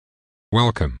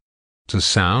Welcome to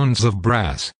Sounds of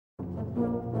Brass.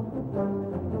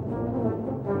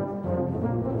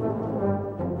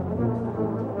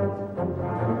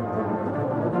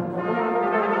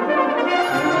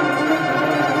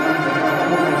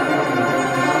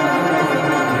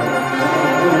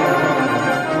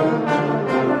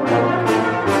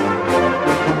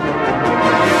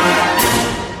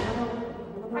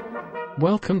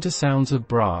 Welcome to Sounds of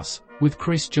Brass, with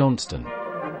Chris Johnston.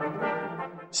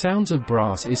 Sounds of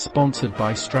Brass is sponsored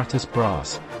by Stratus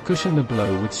Brass. Cushion the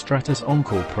blow with Stratus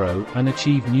Encore Pro and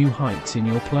achieve new heights in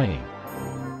your playing.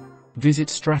 Visit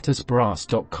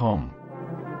stratusbrass.com.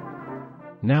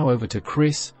 Now over to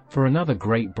Chris, for another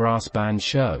great brass band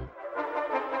show.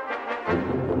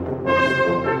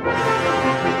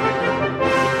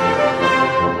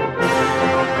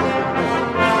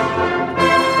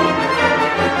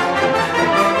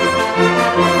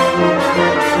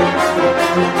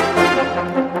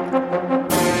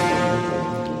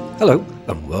 Hello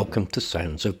and welcome to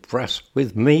Sounds of Brass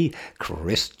with me,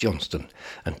 Chris Johnston,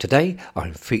 and today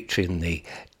I'm featuring the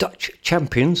Dutch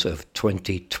champions of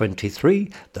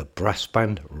 2023, the brass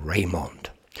band Rijnmond,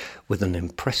 with an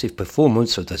impressive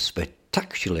performance of the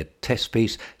spectacular test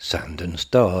piece Sand and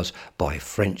Stars by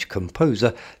French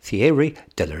composer Thierry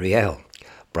Delariel.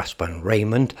 Brass band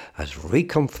Rijnmond has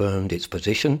reconfirmed its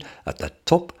position at the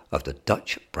top of the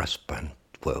Dutch brass band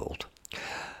world.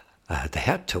 They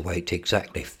had to wait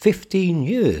exactly 15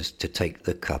 years to take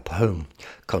the cup home.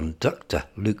 Conductor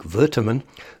Luc Verteman,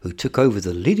 who took over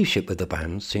the leadership of the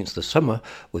band since the summer,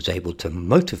 was able to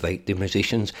motivate the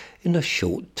musicians in a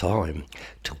short time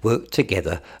to work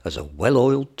together as a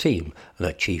well-oiled team and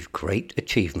achieve great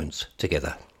achievements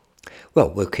together. Well,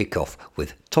 we'll kick off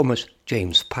with Thomas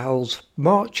James Powell's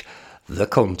march, The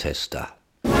Contester.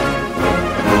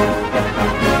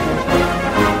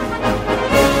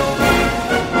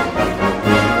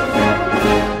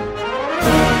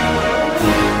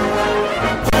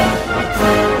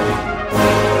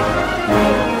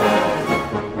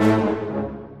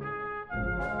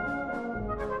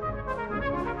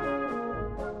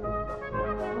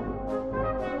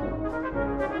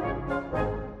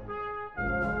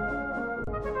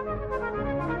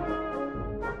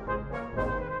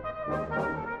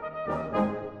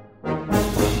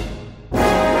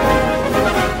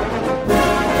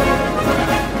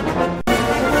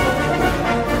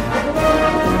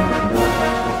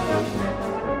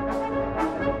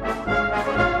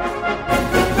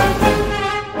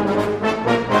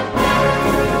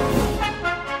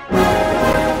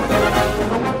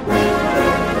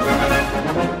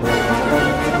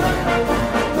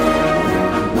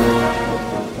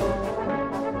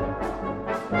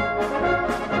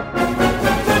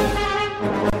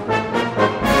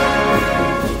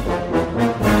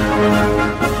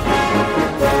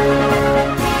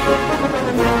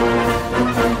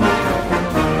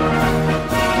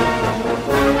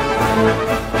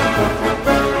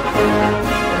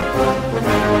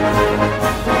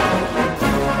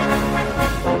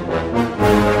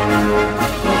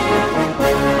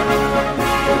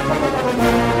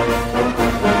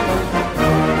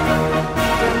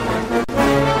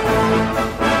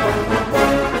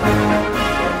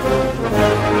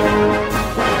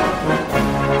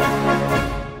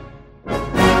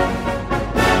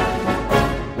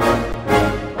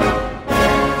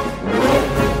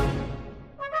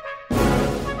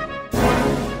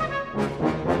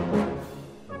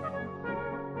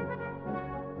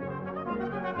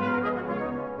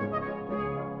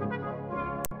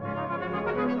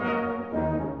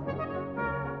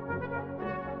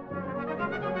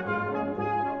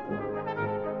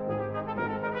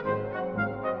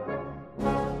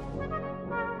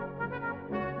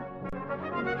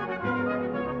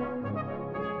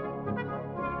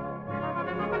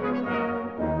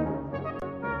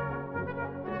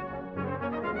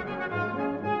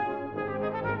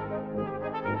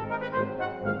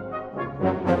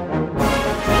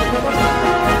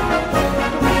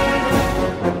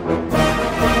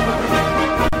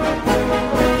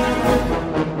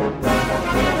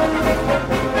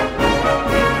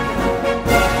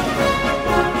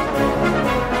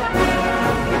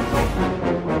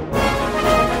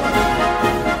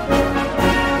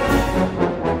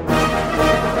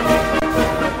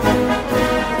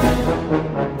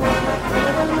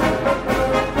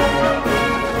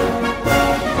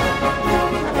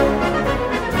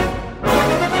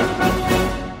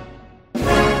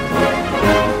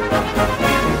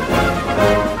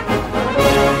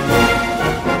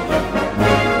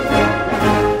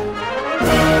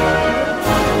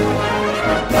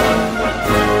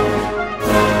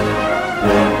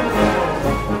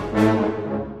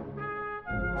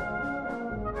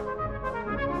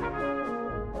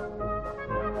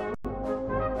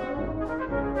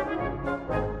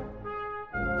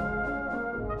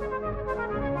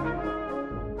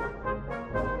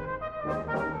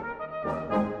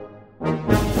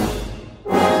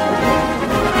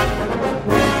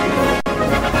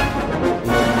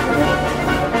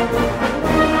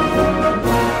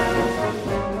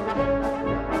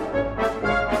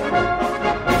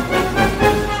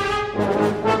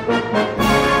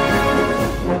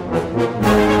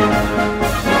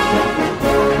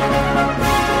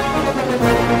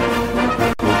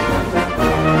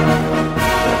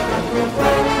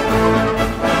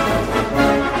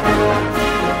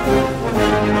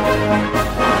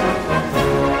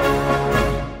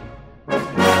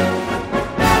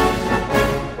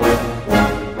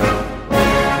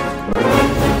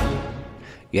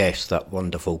 Yes, that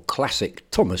wonderful classic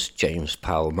Thomas James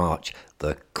Powell march,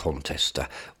 The Contester,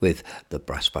 with the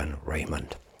brass band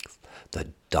Rijnmond, the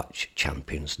Dutch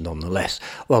champions nonetheless.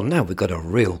 Well, now we've got a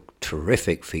real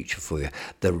terrific feature for you,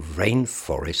 the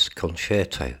Rainforest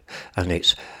Concerto, and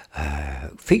it's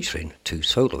featuring two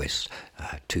soloists,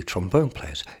 two trombone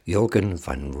players, Jürgen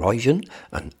van Rijnen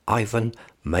and Ivan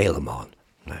Maleman.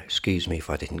 Now, excuse me if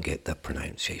I didn't get the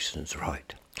pronunciations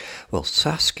right. Well,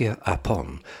 Saskia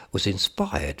Apon was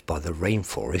inspired by the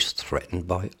rainforest threatened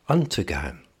by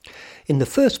untergang. In the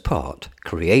first part,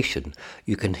 Creation,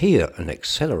 you can hear an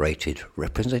accelerated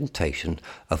representation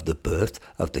of the birth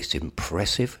of this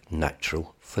impressive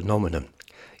natural phenomenon.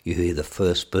 You hear the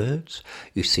first birds,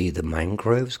 you see the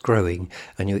mangroves growing,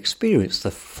 and you experience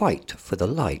the fight for the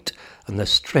light and the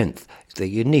strength that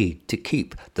you need to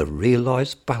keep the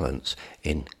realised balance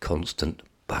in constant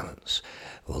balance.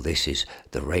 Well, this is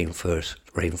the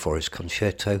Rainforest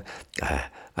Concerto,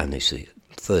 and this is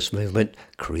the first movement,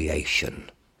 Creation.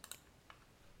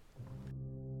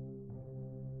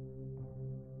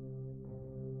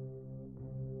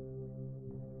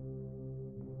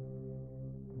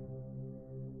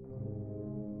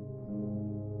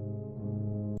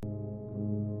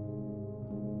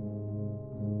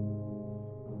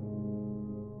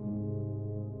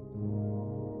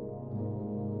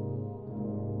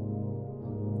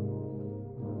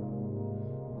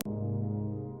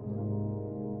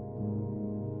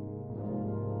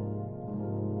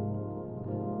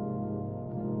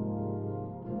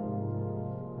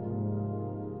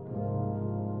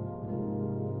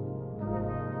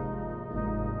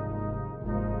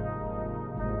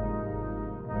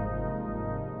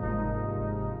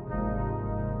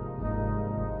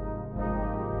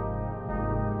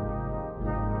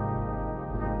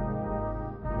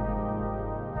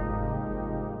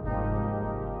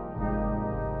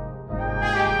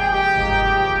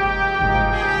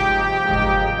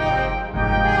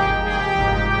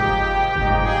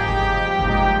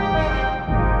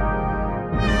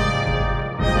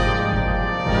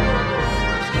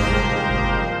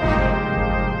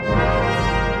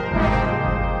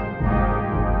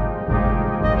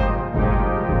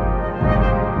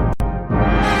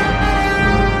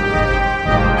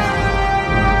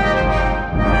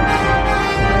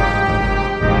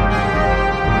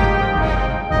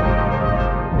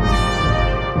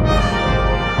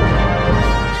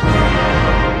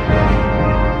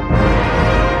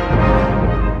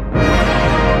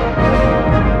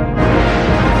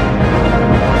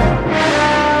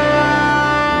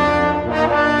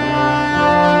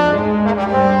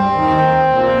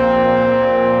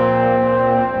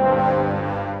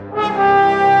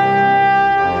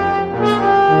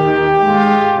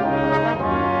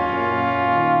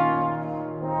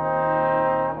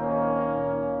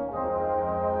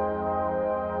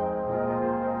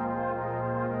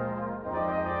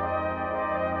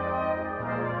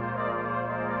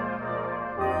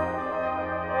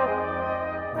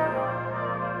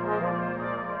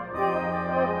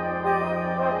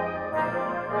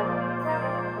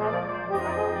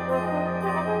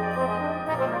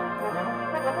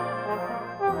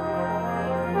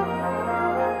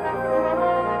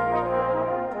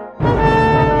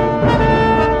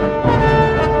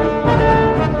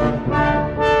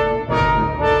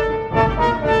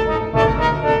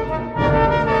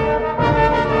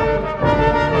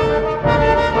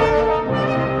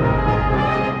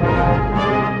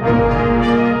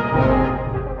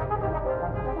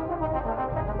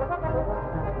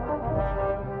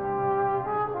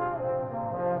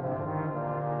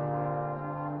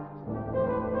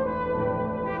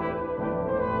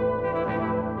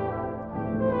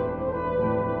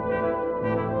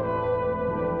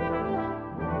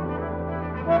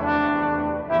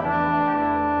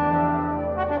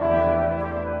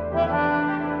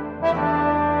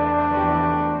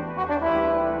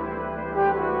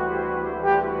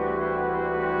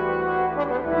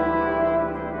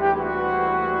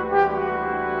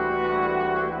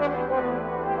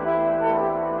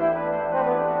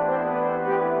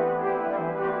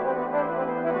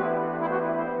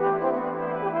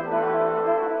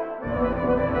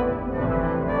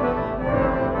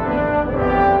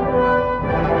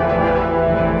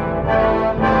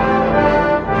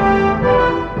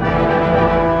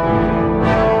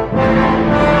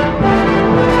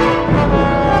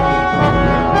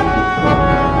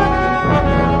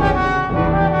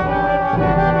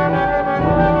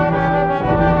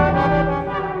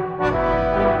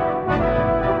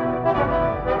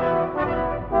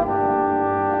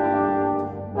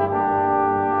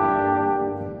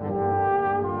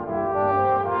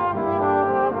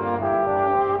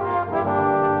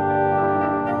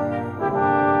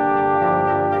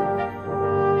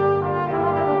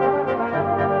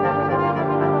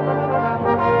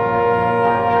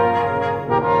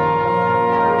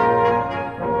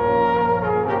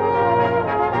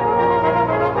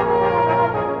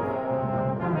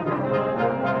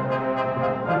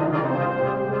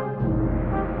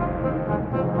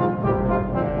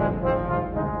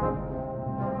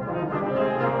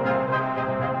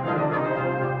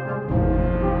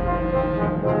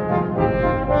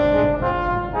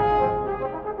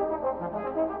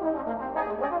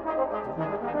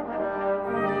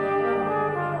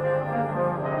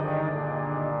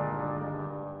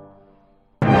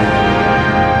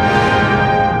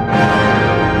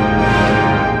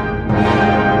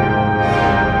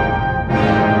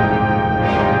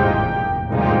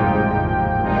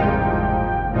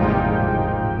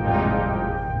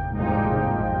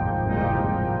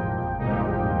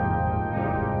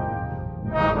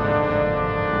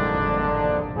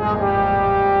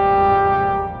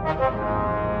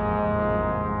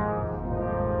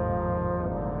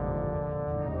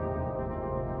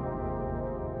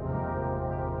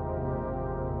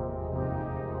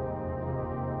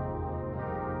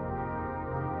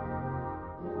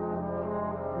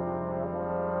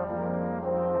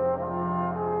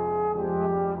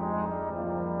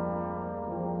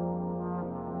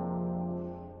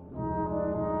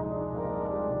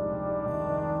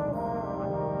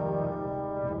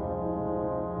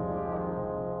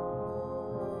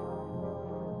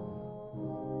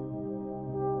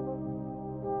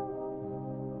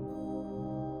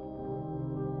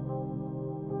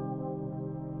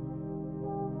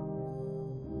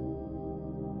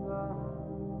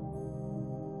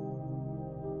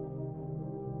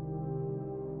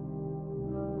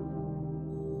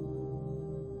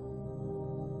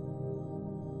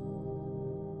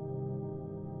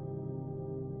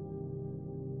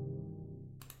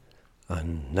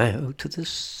 And now to the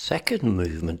second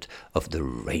movement of the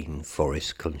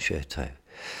Rainforest Concerto.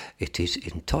 It is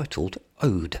entitled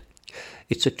Ode.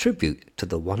 It's a tribute to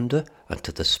the wonder and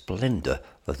to the splendour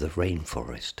of the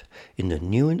rainforest in a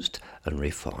nuanced and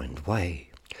refined way.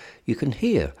 You can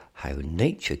hear how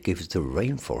nature gives the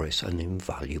rainforest an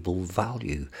invaluable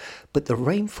value, but the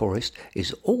rainforest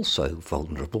is also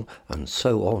vulnerable, and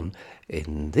so on.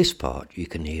 In this part you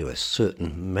can hear a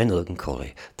certain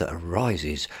melancholy that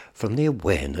arises from the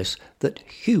awareness that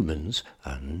humans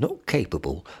are not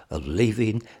capable of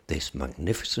leaving this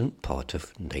magnificent part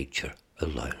of nature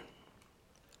alone.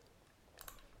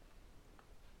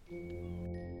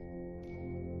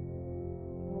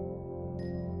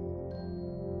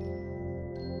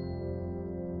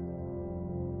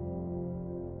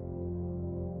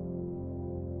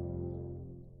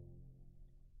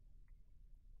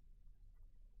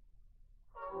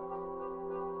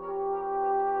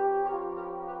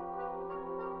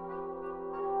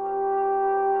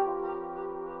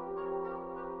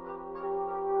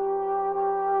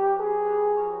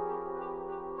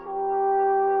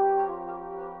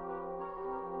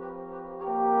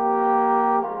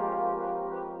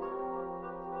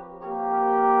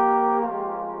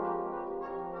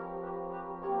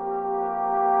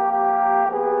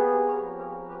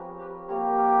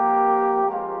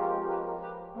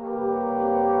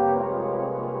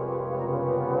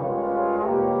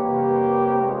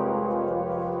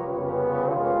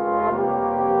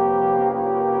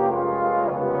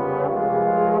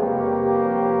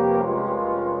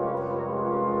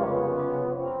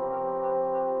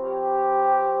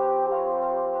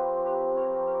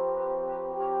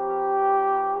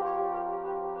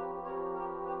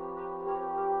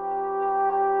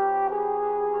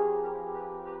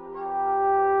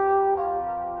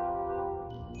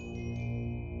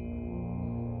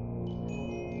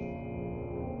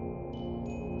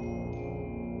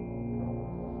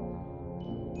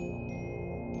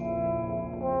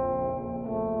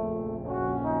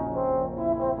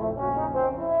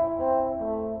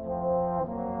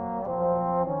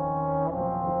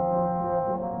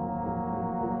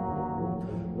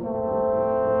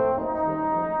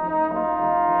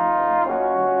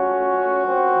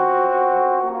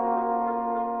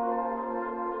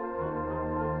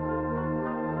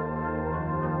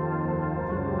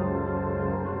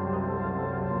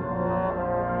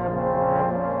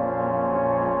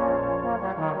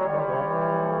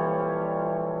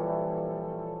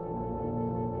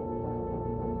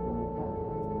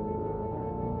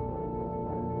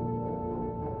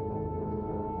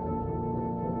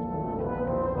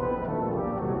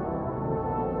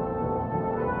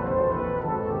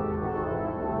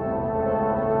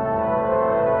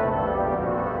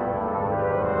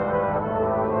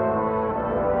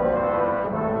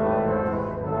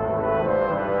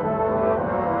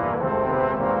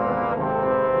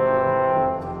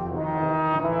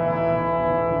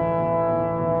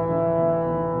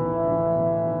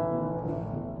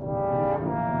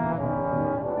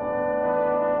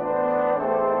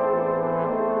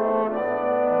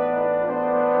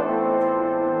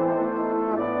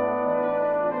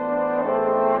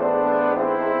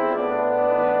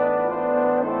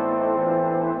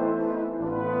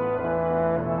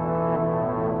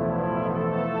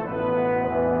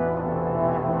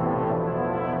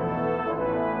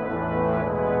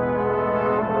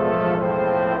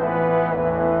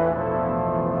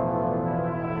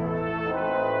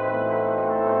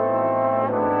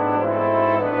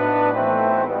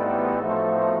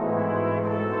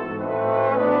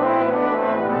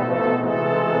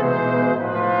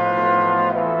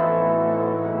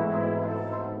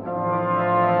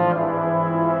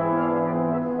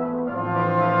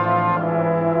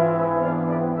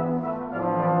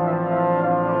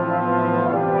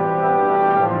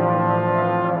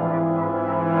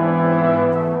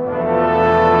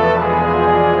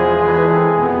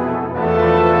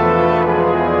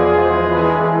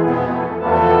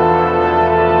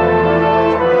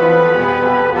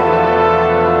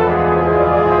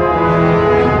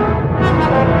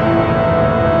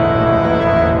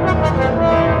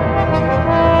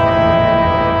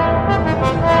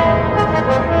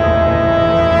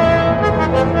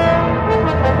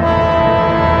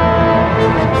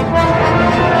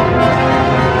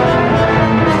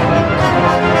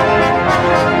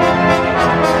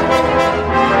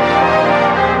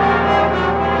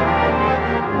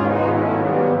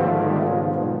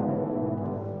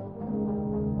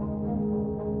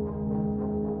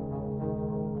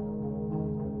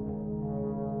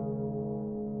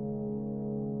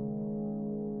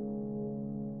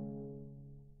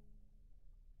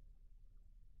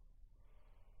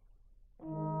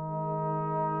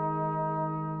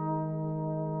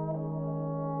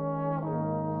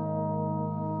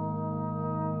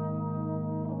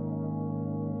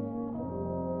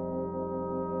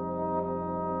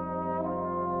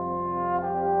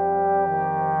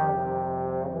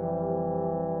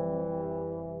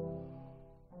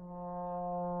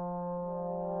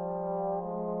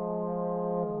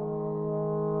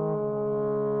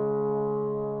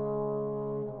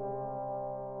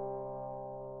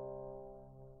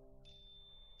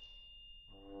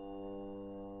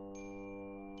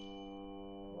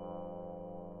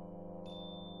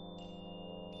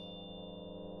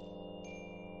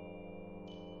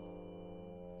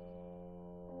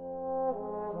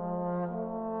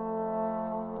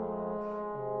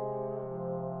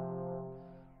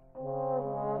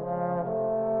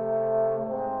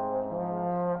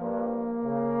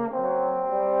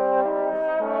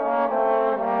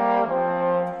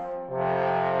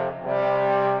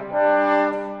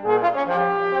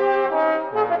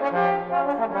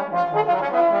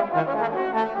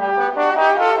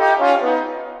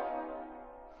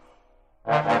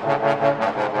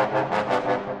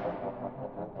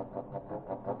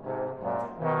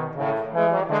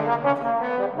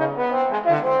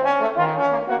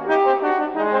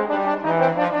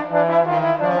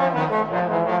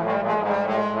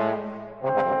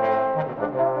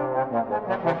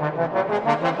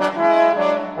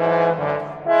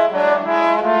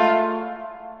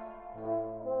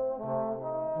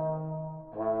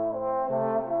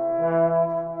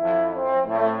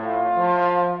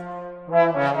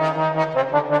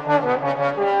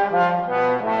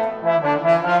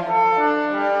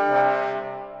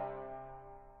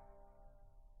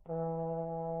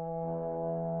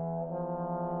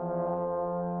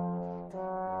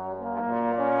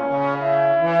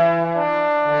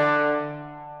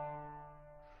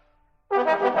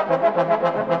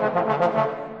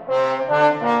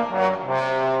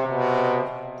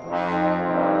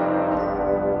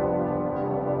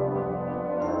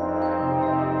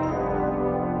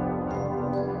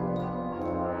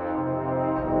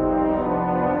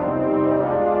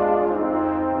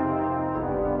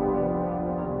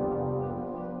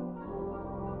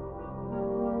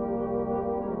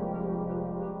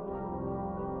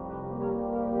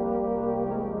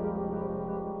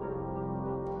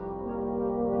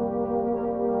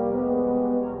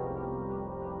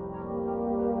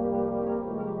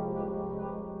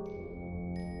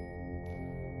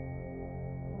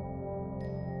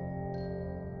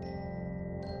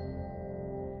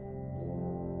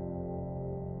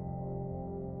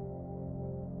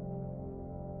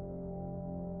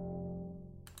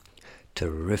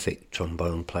 terrific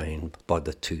trombone playing by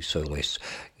the two soloists,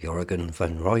 Jörgen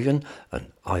van Rooyen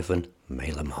and Ivan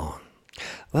Meleman.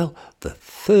 Well, the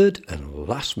third and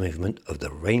last movement of the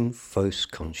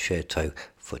Rainforest Concerto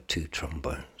for two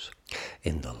trombones.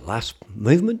 In the last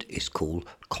movement is called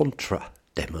Contra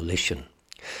Demolition.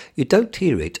 You don't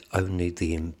hear it only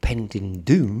the impending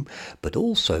doom, but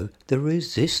also the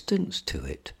resistance to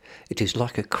it. It is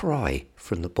like a cry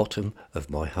from the bottom of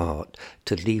my heart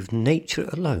to leave nature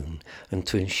alone and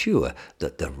to ensure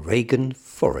that the Regen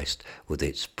forest with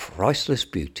its priceless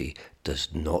beauty does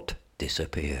not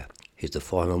disappear. Here's the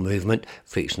final movement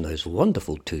featuring those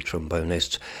wonderful two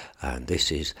trombonists, and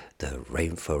this is the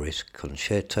Rainforest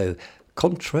Concerto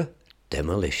Contra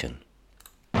Demolition.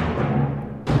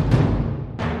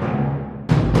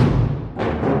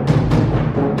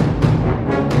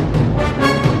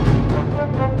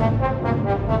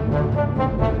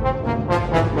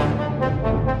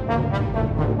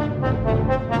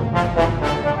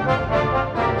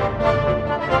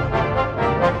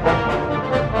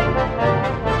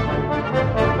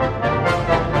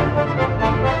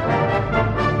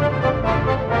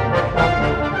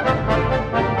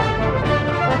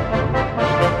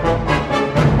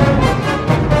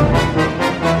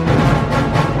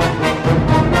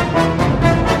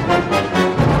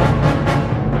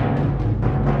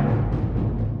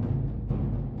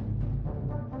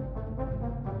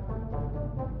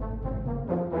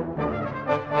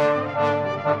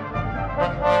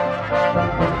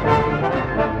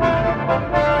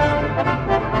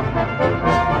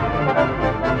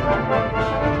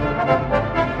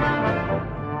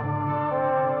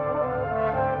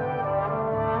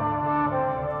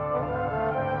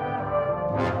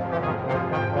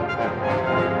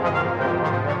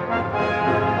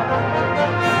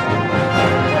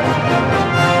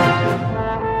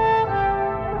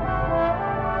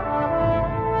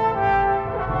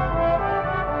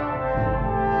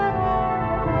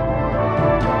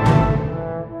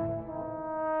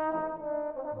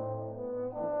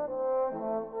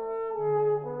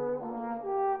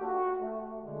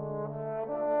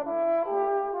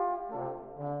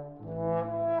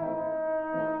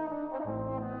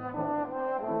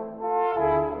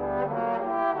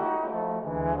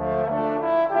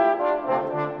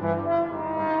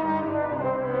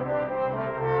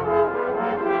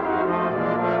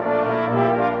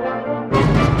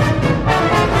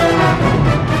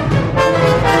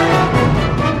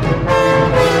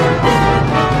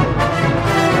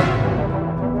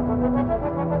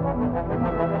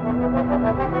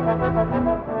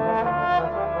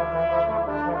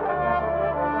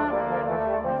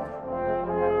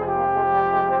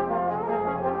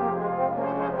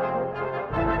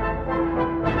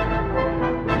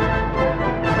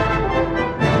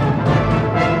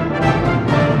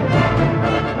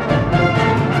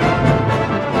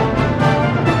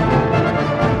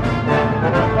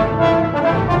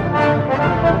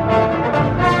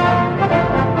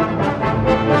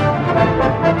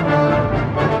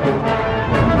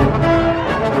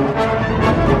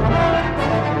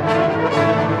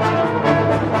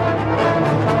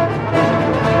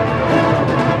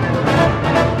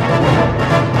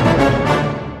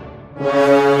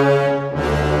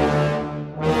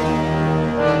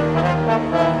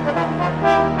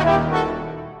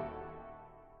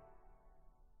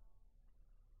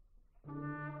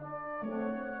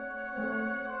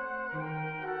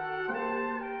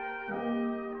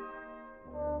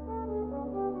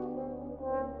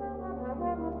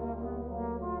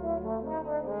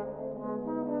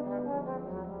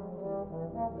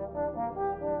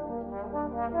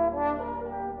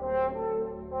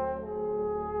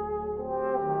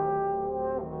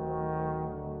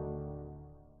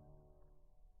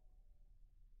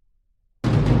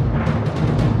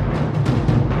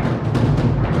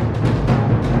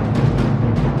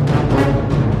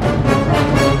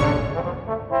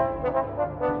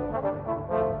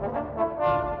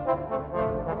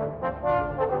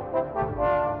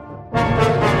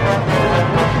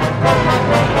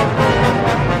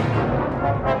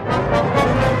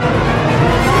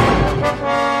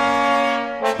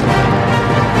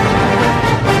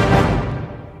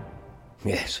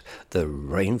 Yes, the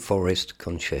Rainforest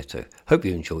Concerto. Hope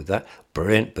you enjoyed that.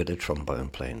 Brilliant bit of trombone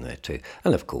playing there too.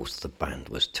 And of course the band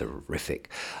was terrific.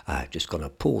 Just going to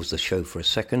pause the show for a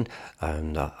second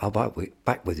and I'll be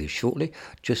back with you shortly.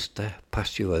 Just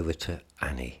pass you over to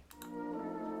Annie.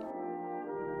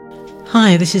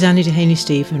 Hi, this is Annie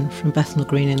Dehaney-Stephen from Bethnal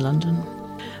Green in London.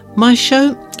 My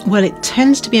show, well, it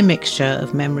tends to be a mixture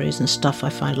of memories and stuff I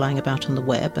find lying about on the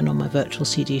web and on my virtual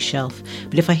CD shelf,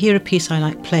 but if I hear a piece I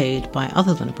like played by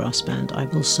other than a brass band, I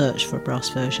will search for a brass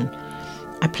version.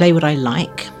 I play what I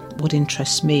like, what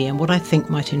interests me, and what I think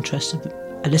might interest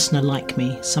a listener like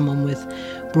me, someone with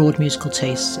broad musical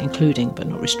tastes, including but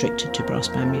not restricted to brass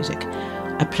band music.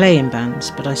 I play in bands,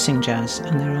 but I sing jazz,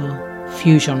 and there are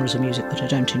few genres of music that I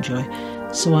don't enjoy.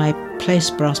 So I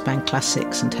place brass band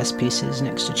classics and test pieces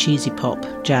next to cheesy pop,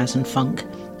 jazz and funk,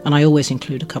 and I always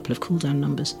include a couple of cool-down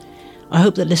numbers. I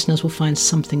hope that listeners will find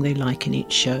something they like in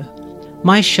each show.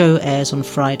 My show airs on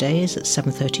Fridays at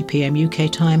 7:30pm UK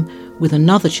time, with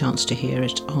another chance to hear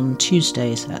it on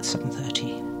Tuesdays at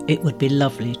 7:30. It would be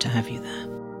lovely to have you there.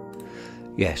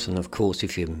 Yes, and of course,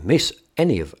 if you miss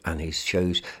any of Annie's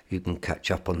shows, you can catch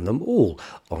up on them all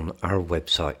on our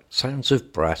website,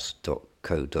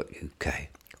 soundsofbrass.co.uk.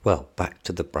 Well, back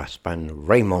to the brass band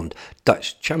Rijnmond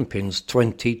Dutch Champions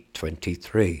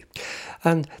 2023.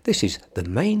 And this is the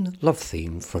main love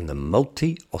theme from the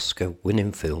multi-Oscar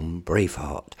winning film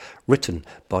Braveheart, written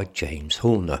by James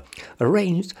Horner,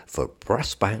 arranged for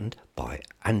brass band by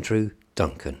Andrew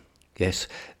Duncan. Yes,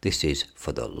 this is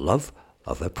For the Love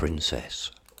of a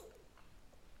Princess.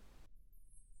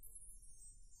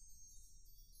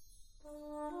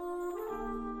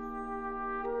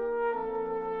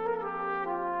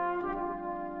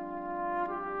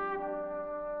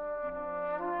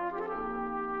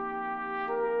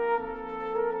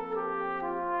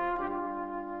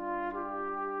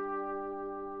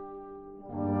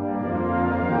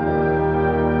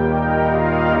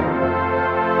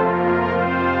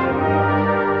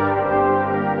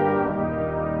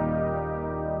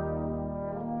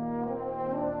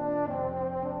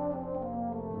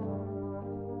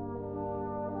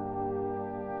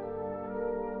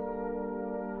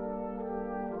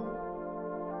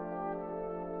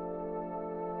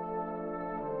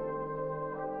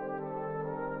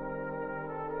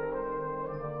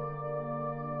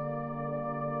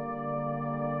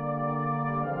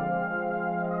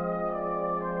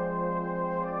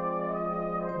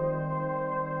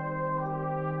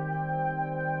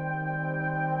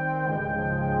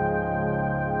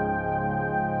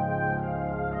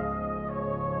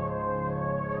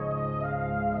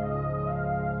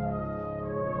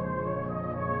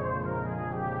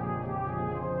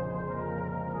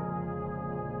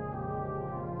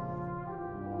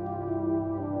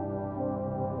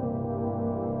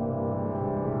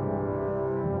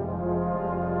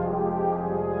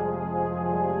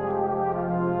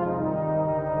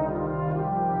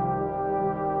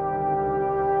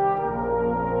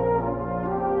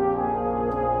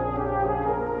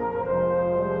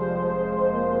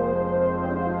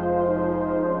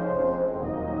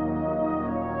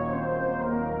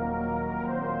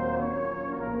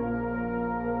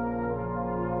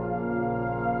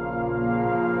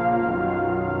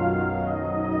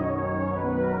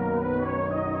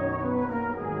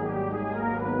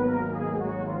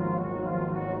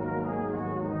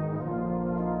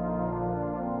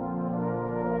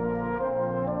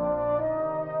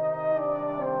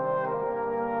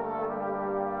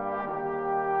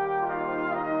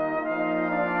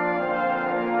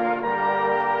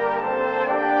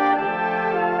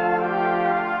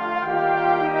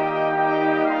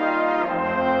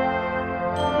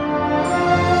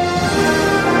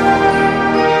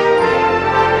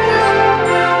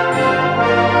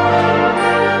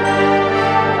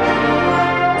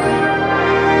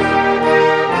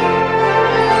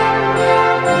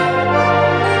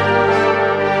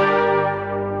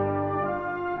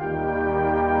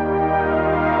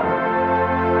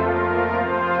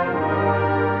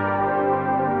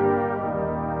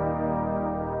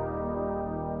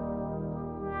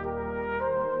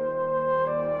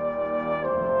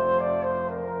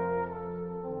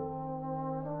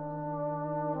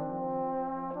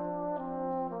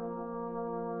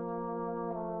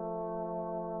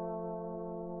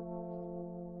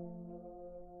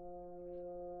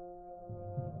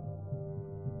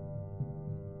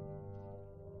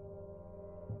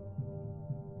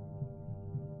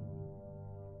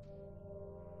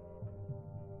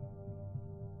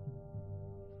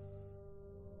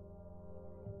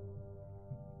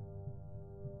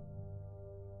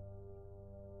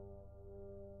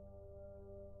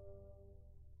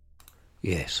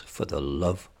 Yes, For the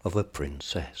Love of a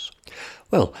Princess.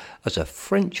 Well, as a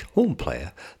French horn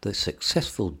player, the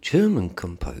successful German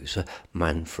composer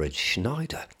Manfred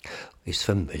Schneider is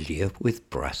familiar with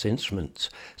brass instruments,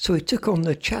 so he took on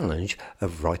the challenge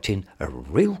of writing a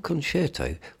real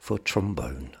concerto for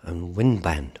trombone and wind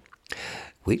band,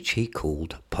 which he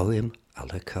called Poème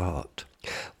à la carte.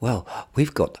 Well,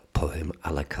 we've got Poème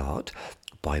à la carte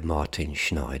by Martin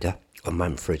Schneider, or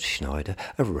Manfred Schneider,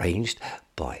 arranged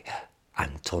by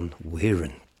Anton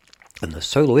Wehren, and the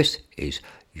soloist is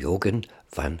Jürgen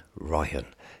van Rijn.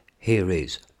 Here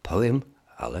is Poem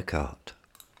à la carte.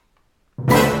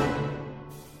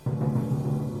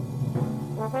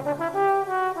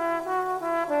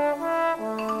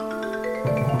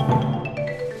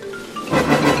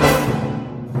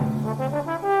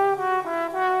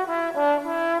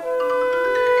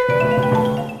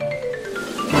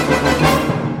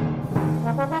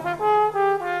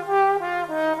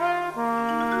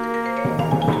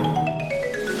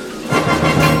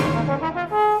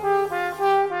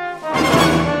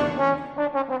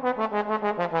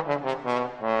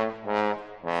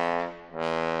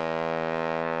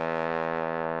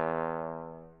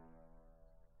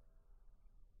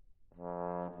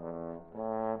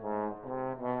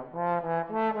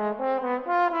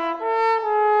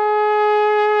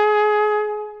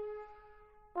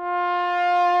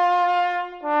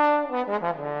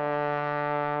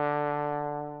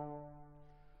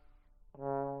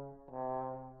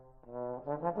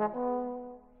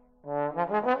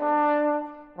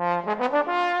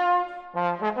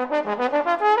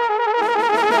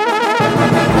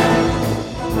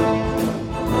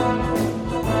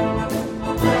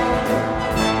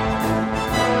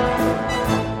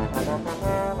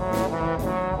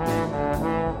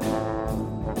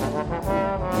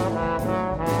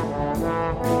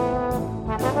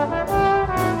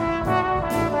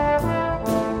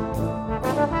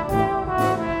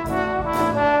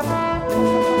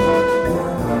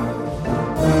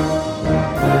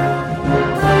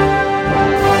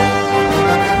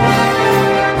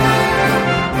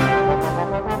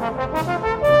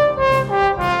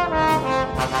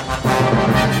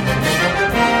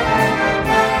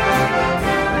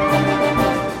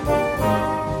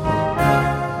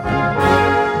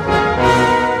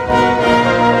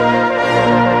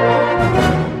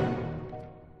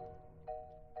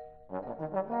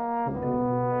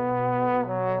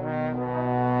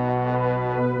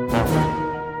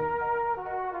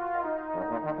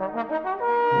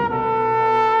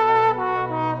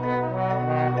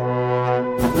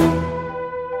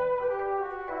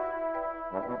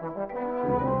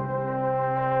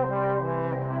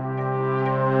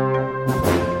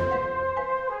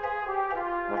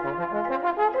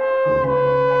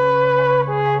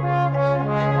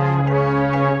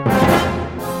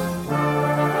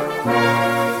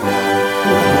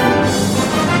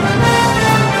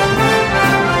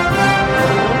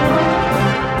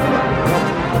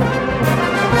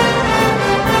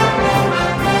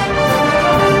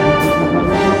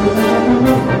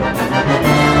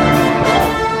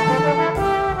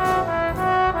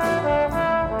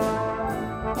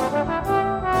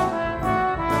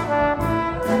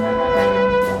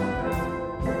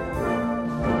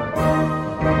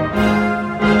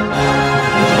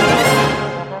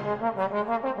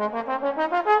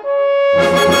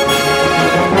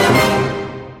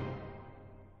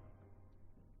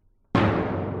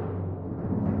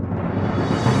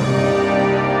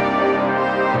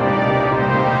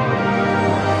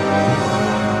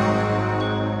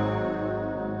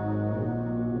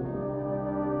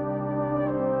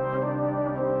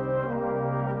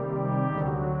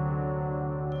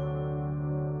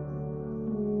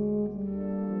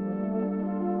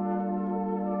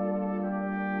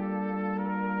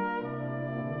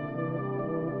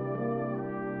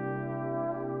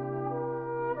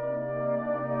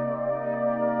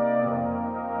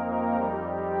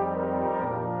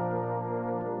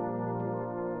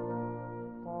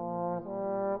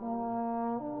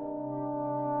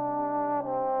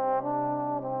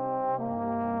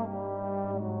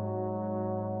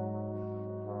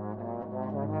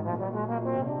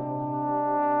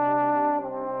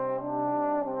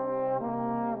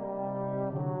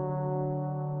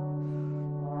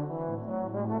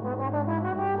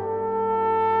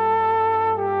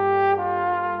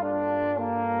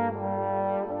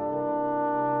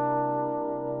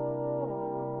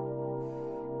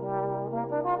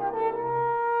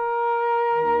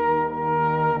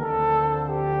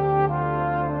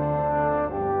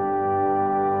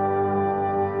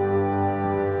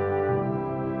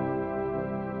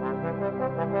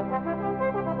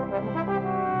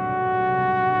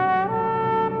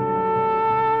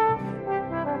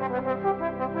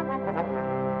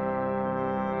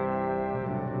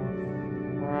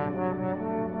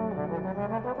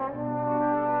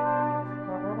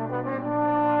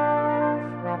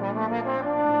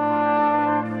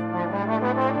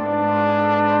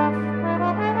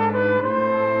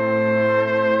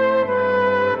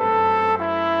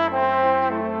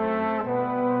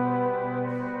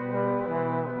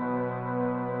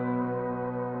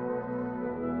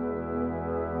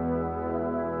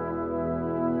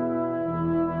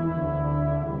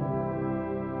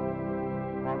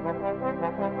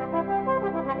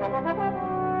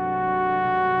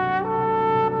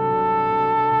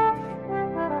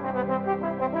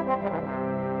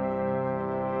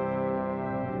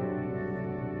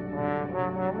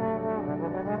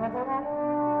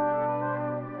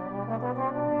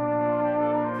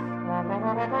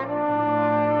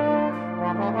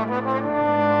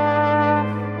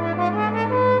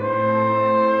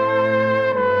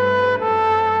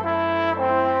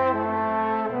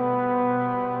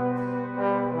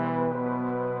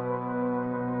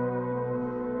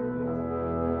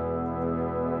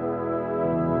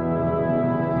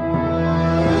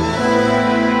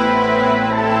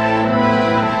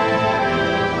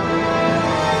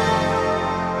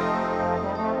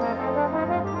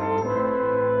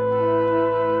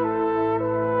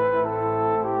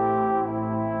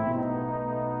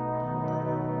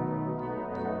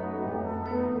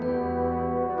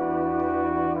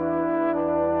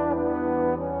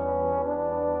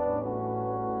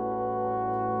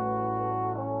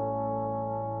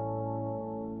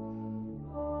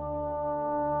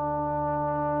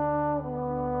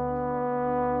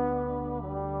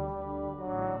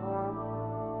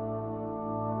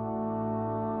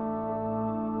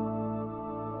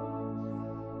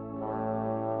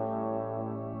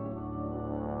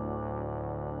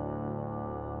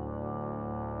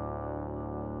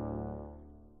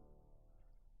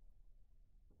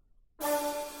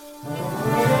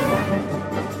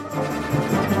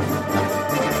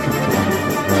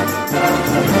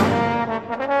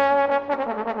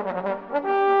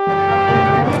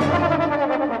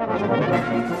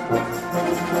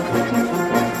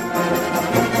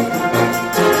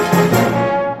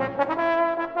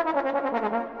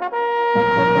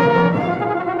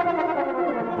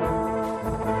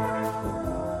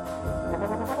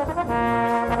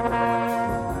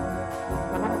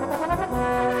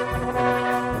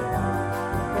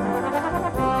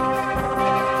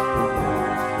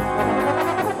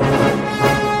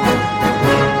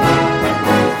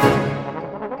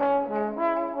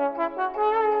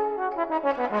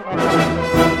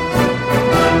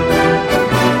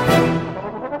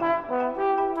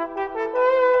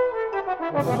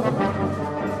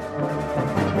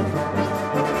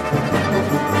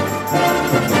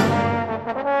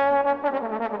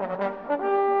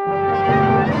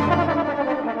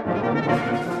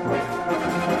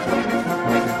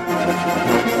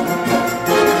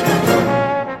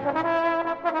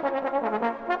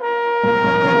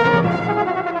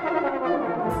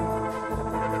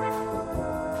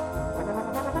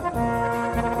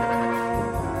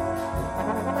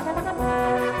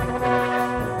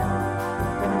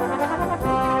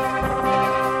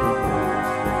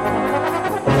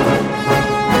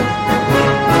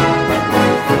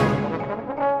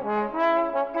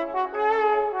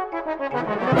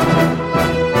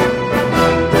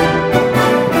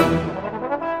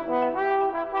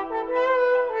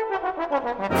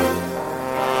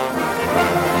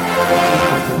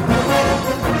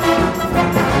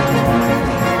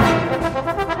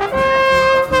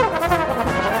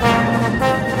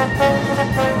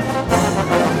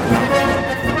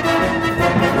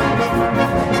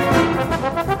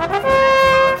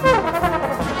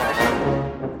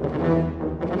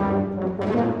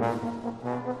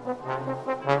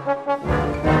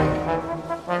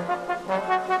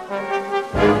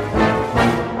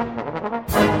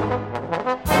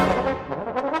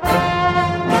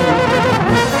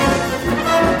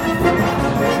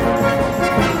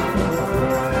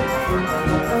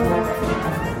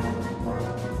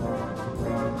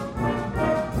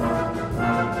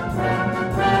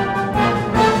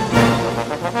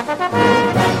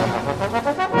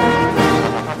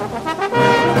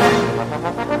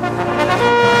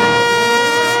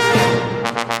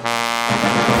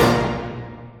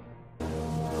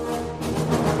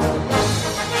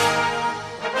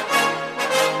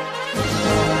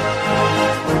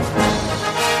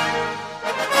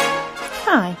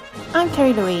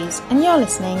 Louise, and you're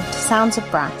listening to Sounds of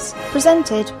Brass,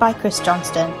 presented by Chris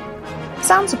Johnston.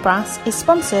 Sounds of Brass is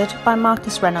sponsored by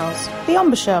Marcus Reynolds, the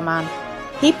embouchure man.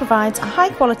 He provides a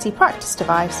high-quality practice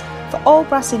device for all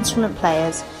brass instrument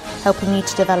players, helping you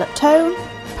to develop tone,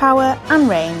 power and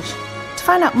range. To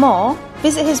find out more,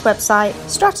 visit his website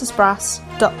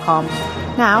stratusbrass.com.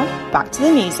 Now, back to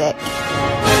the music.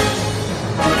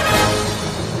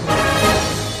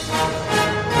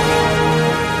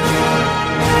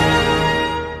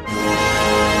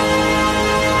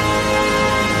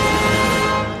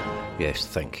 Yes,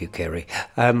 thank you, Kerry.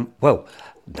 Well,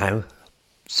 now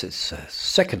it's the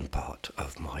second part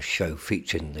of my show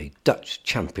featuring the Dutch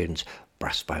champions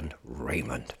brass band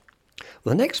Rijnmond.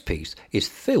 The next piece is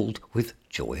filled with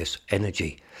joyous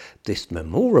energy. This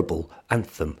memorable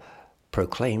anthem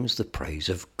proclaims the praise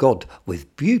of God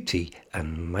with beauty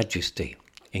and majesty,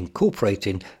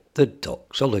 incorporating the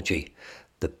doxology.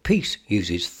 The piece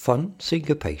uses fun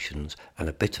syncopations and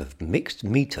a bit of mixed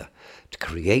meter to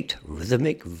create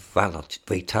rhythmic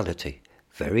vitality.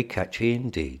 Very catchy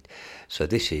indeed. So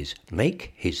this is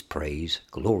Make His Praise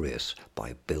Glorious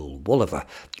by Bill Wolliver,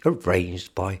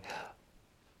 arranged by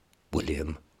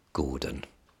William Gordon.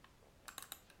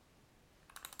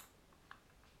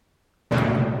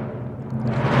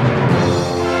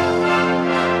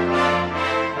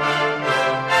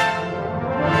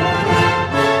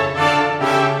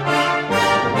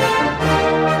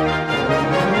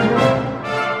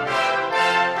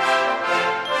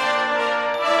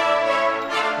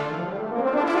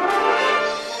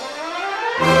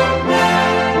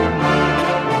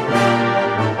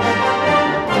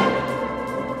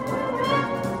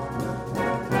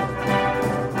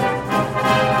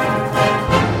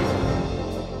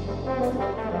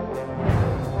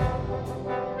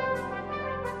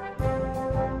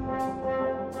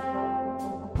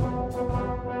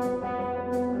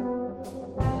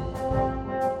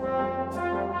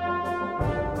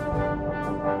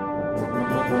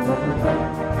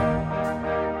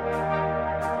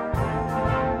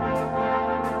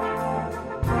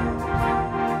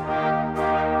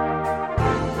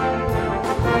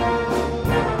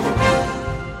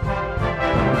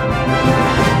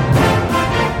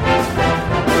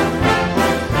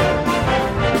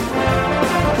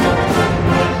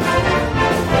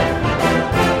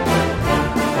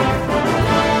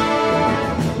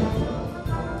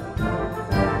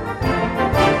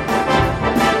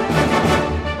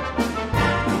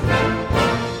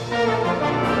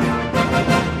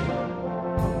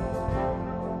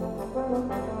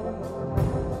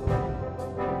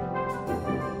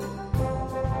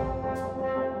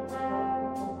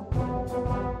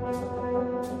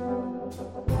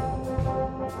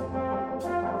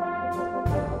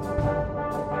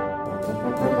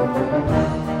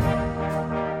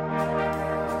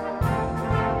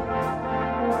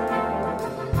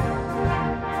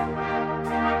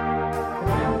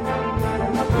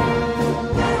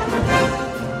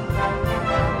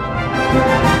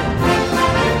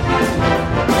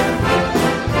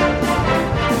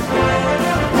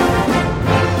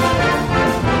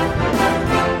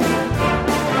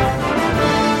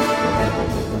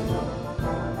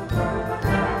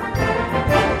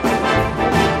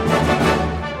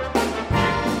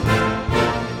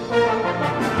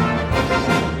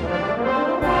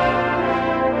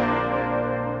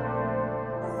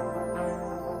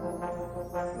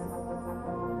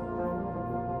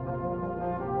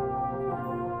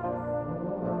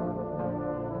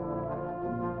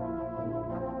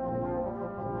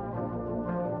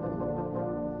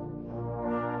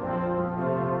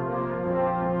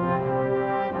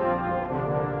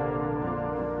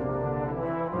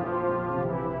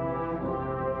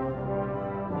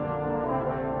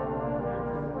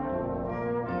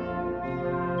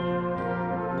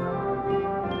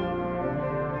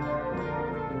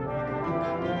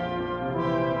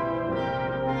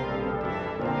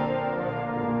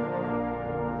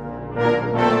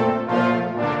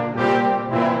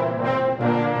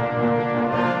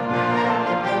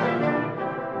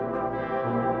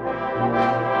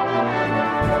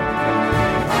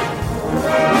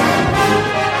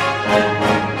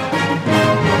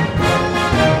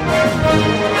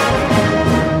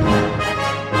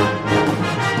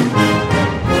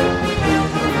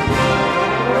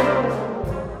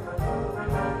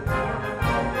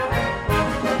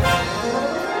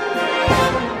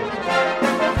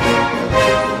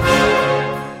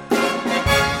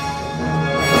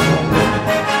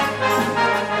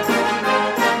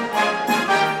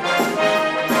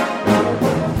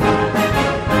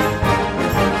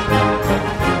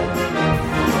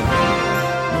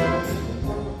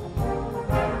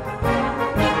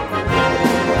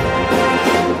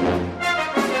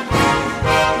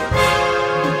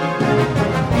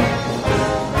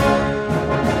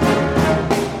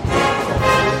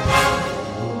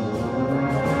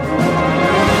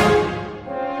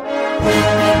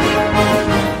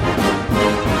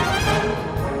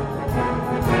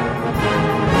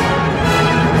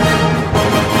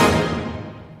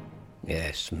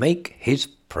 Yes, make his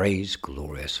praise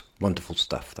glorious. Wonderful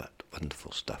stuff, that.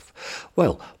 Wonderful stuff.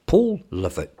 Well, Paul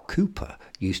Lovett Cooper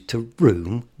used to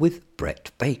room with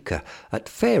Brett Baker at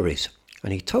Fairies,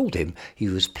 and he told him he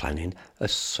was planning a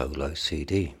solo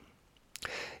CD.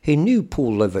 He knew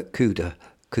Paul Lovett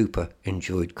Cooper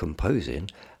enjoyed composing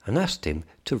and asked him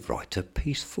to write a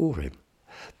piece for him.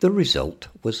 The result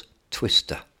was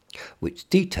Twister, which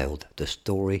detailed the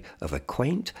story of a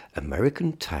quaint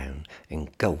American town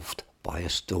engulfed by a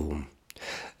storm.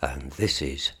 And this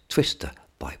is Twister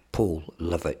by Paul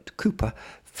Lovett Cooper,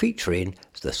 featuring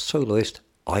the soloist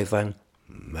Ivan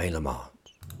Malamart.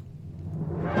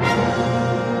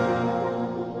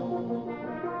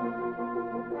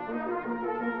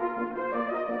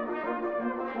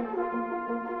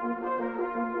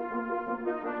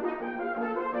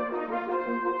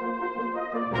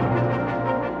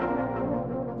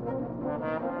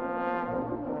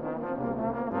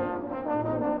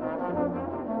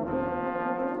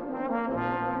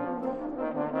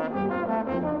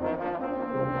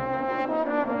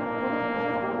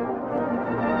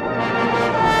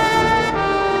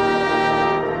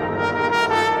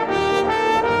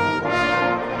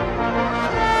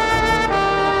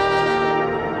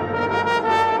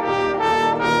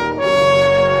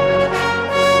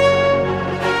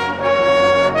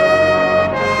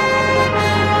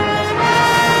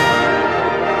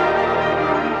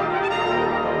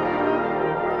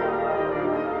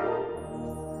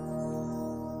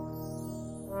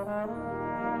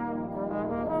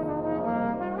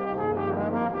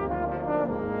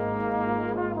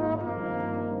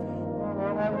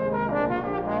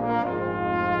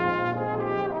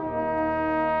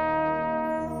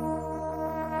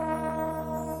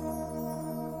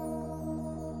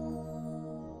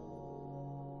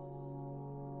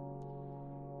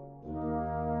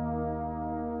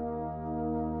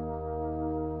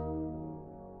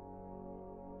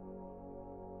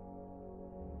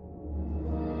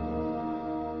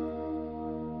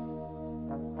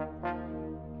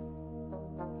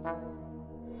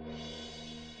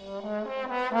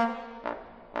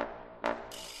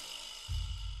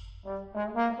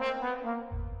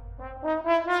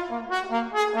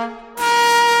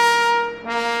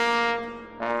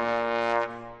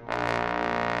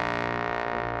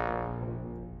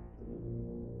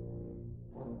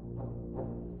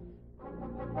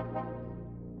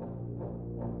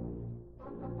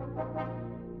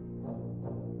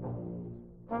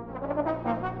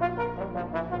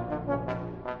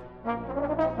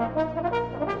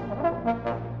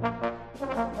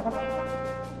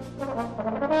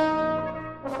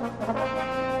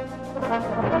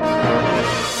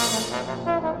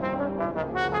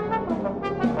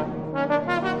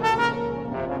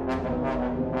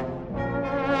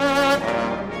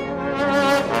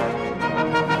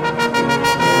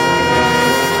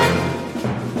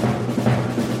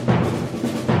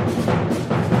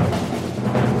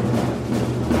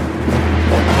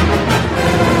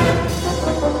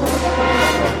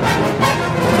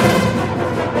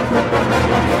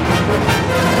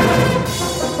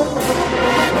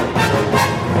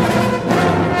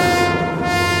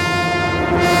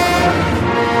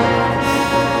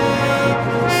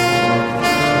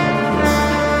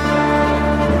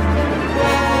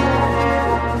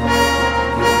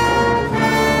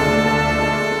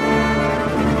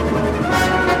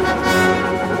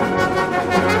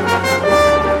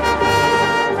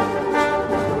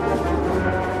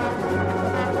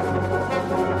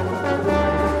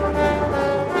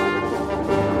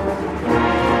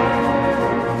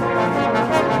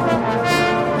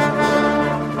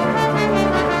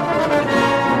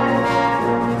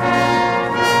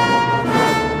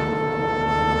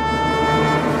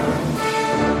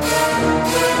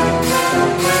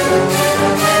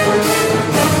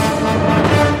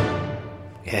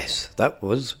 Yes, that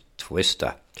was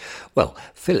Twister. Well,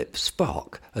 Philip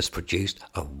Spark has produced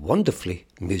a wonderfully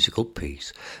musical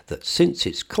piece that since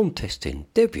its contesting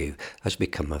debut has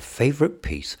become a favourite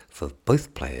piece for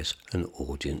both players and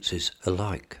audiences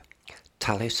alike.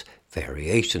 Tallis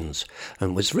Variations,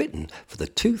 and was written for the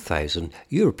 2000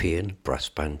 European Brass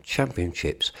Band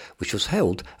Championships, which was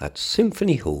held at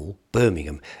Symphony Hall,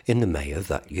 Birmingham in the May of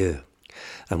that year,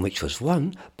 and which was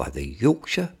won by the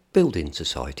Yorkshire Building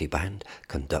Society Band,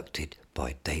 conducted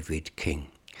by David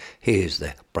King. Here's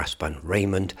the Brass Band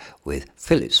Rijnmond with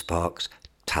Philip Sparks'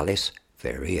 Tallis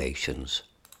Variations.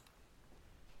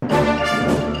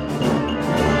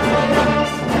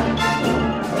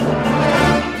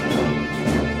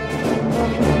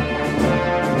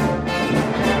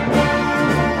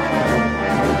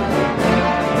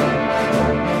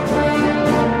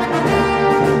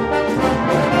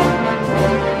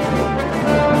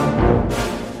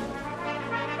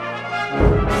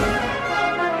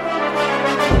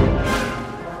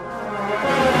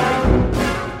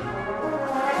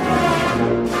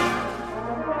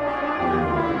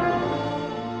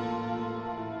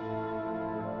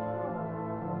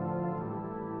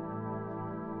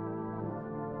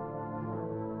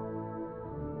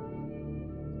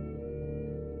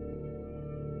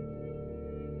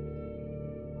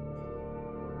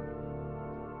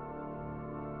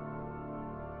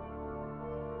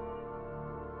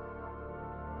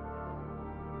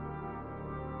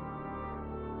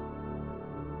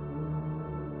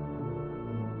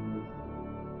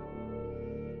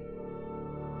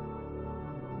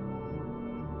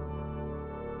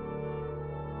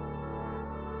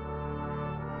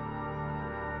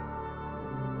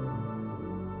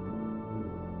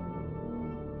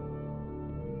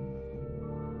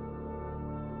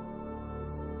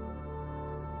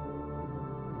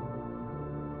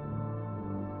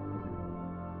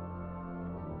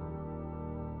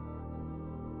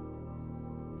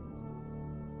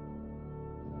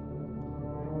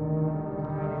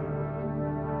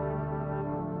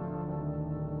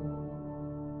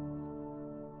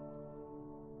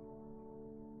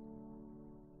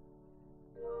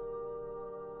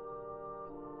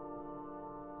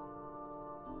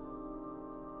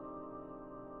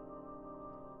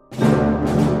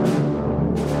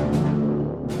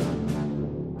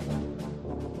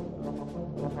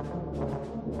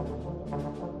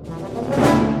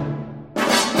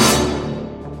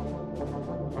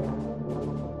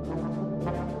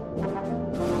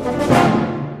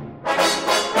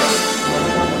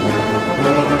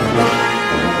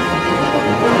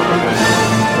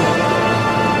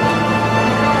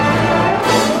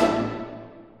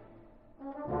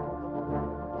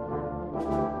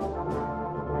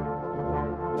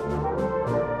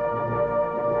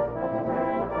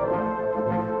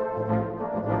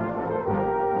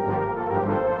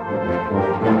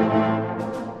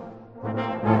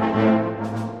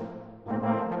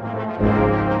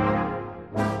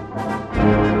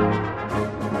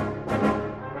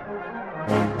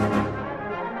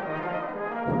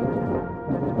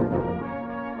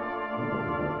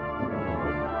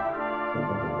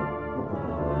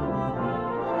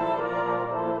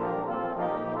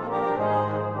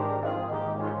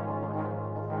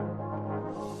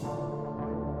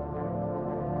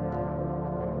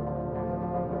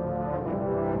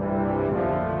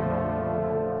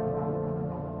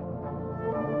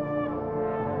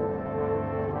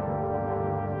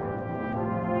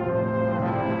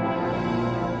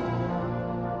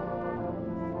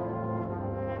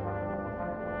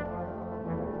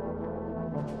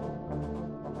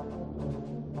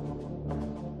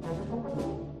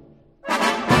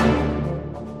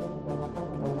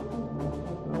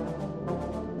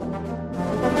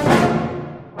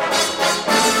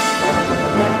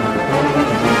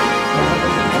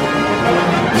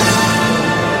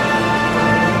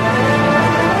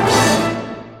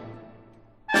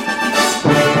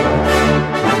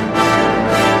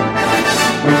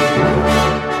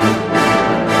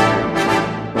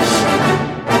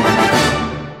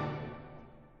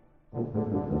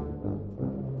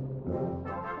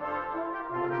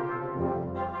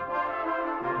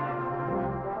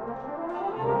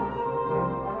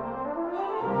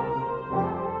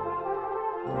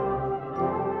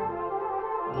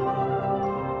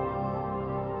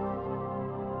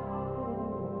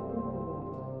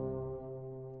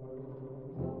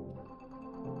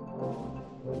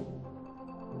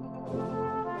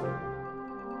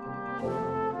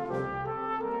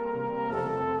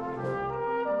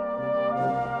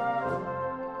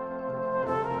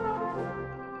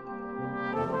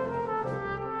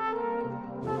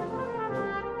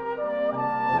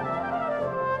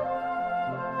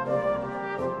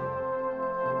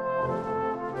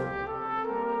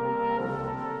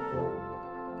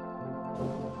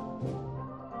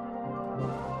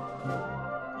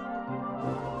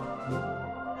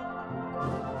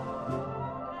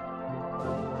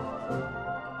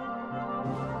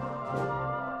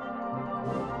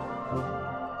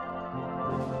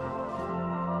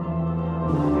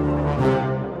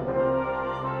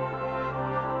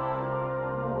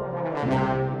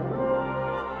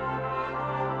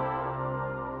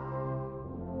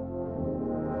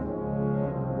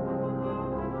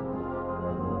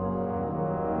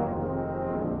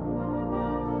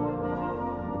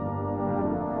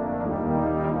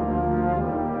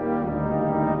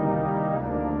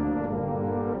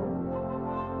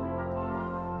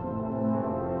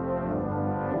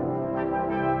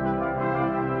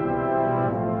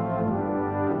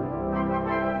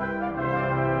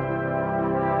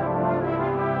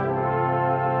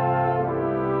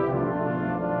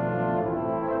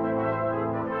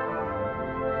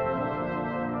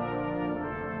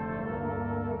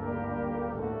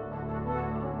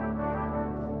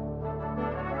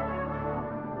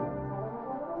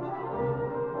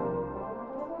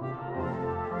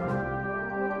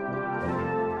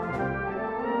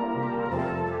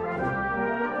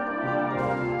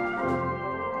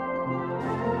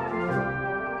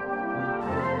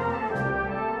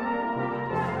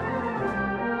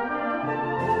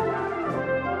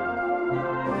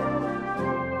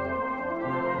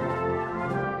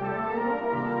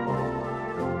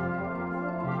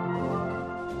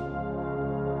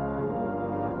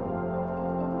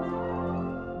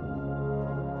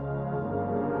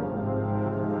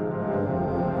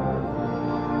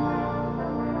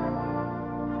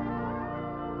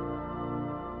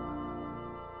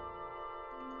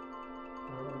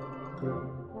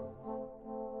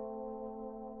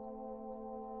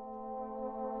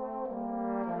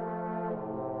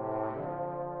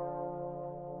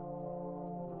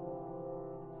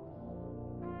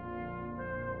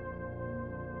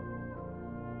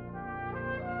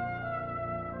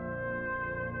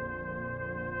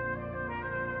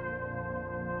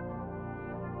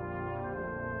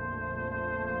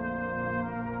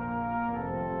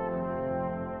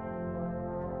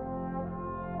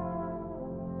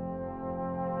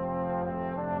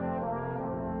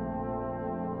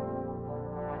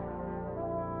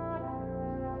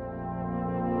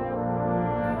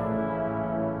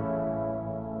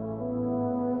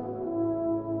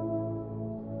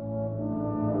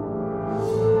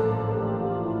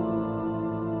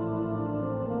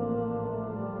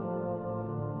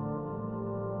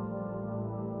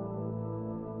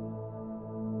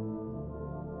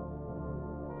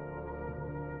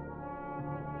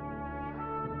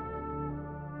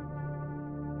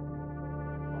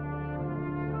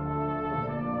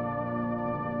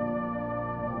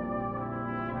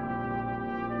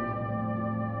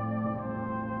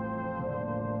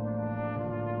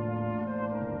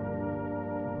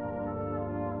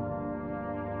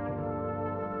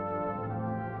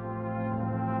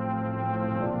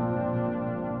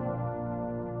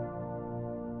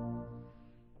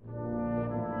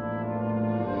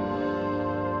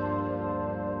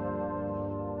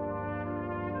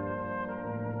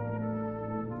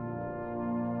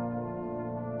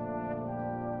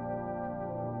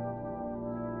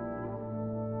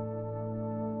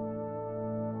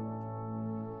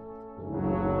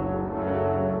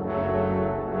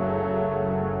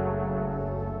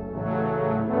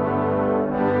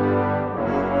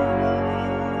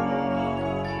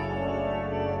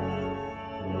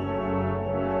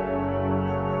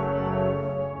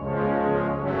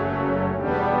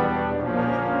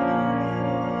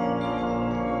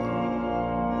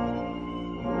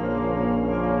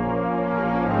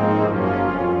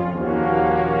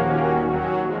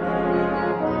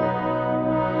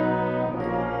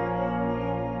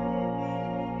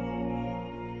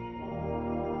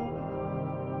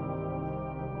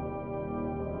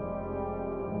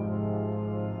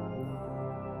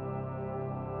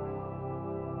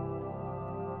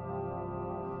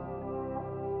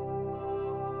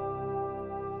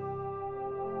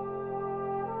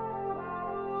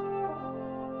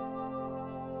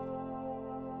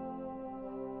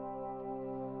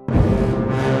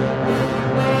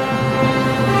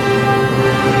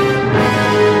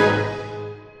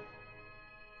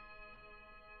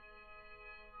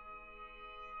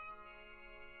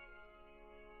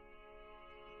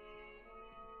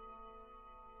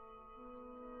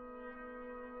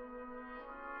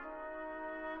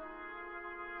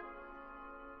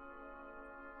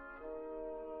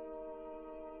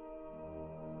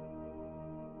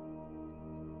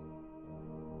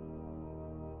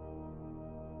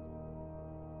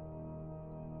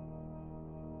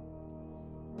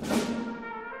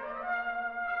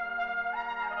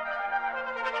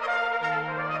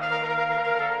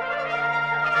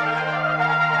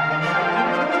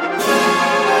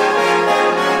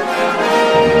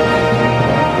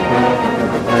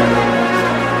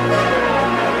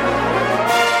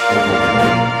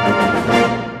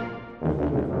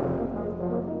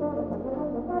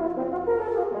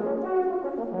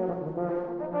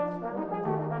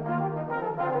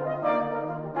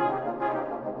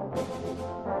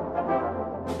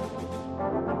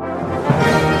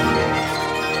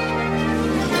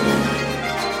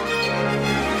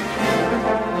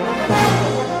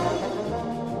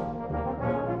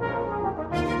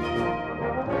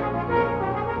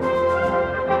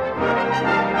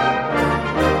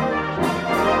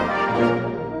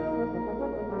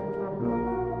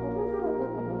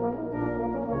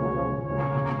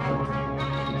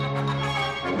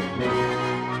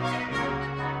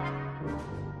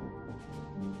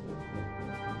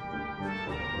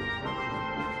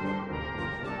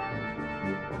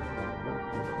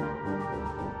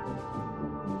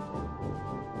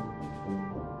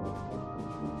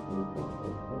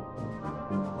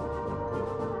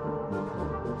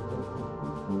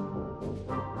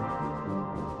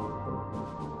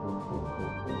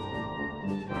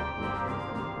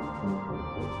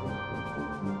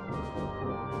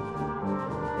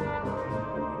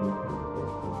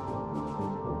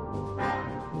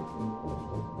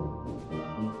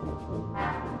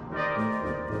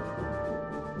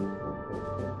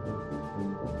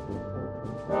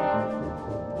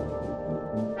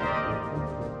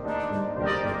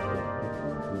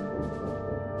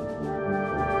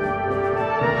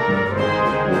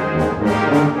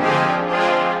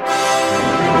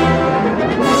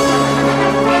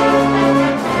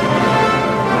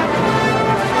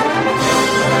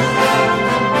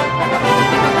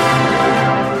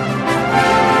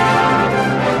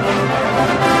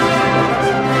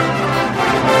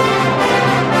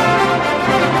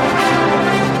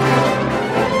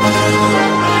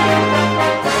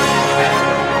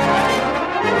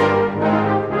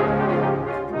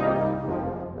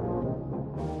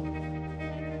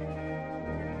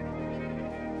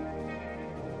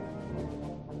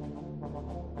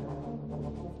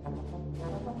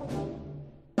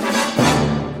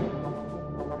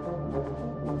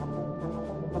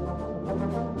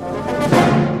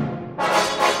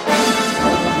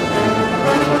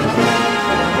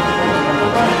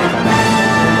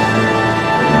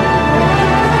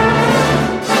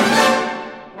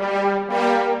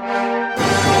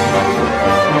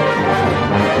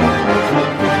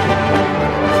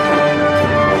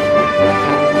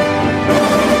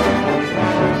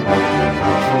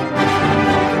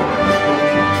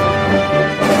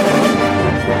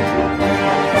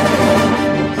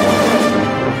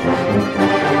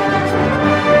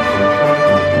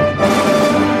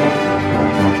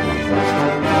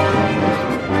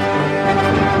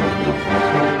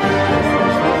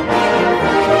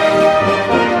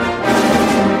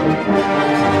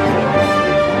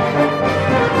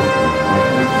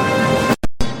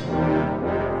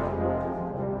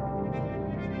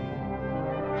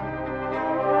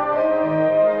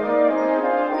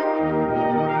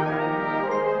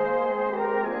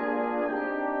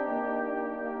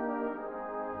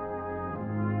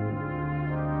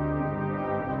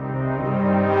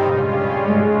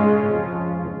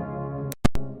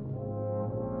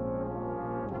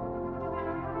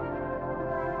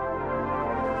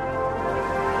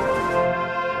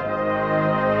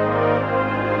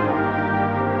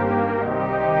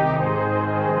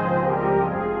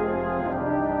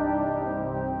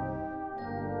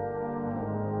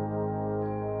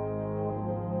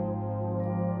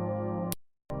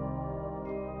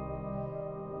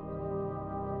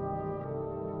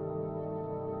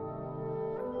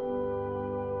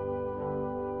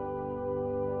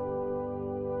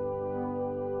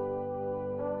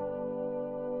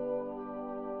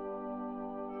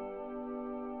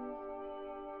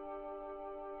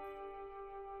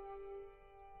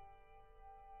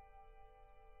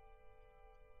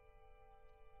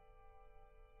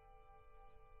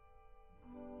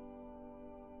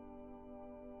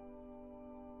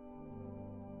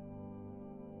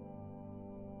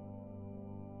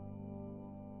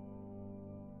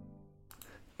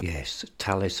 Yes,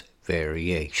 Tallis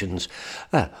Variations.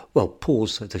 Well,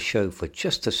 pause the show for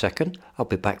just a second. I'll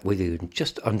be back with you in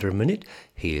just under a minute.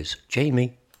 Here's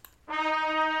Jamie.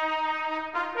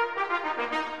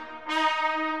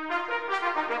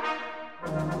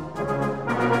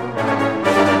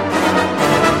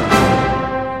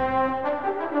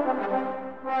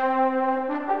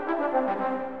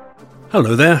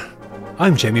 Hello there,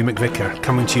 I'm Jamie McVicker,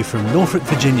 coming to you from Norfolk,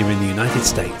 Virginia in the United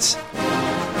States.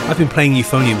 I've been playing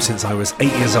euphonium since I was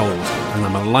 8 years old, and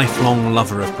I'm a lifelong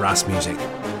lover of brass music.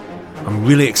 I'm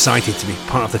really excited to be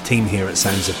part of the team here at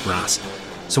Sounds of Brass,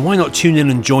 so why not tune in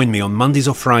and join me on Mondays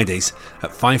or Fridays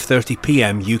at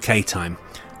 5:30pm UK time,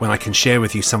 when I can share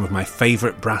with you some of my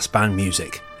favourite brass band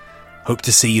music. Hope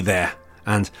to see you there,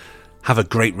 and have a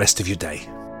great rest of your day.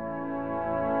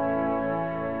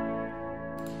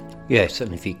 Yes,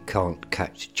 and if you can't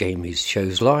catch Jamie's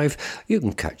shows live, you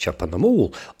can catch up on them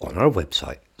all on our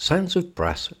website,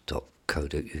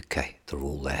 soundsofbrass.co.uk. They're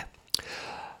all there.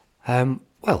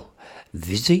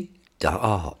 Visi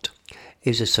d'Arte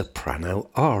is a soprano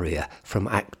aria from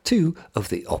Act 2 of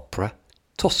the opera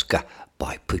Tosca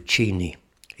by Puccini.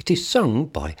 It is sung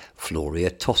by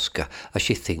Floria Tosca as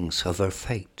she thinks of her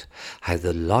fate, how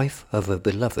the life of her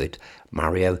beloved,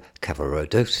 Mario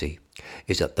Cavaradossi,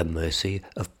 is at the mercy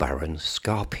of Baron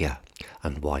Scarpia,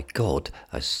 and why God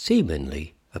has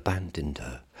seemingly abandoned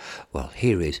her. Well,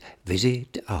 here is Visi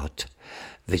d'Arte,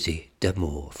 Visi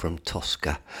d'Amour from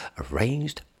Tosca,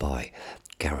 arranged by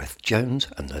Gareth Jones,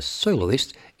 and the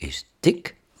soloist is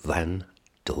Dick Van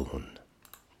Dorn.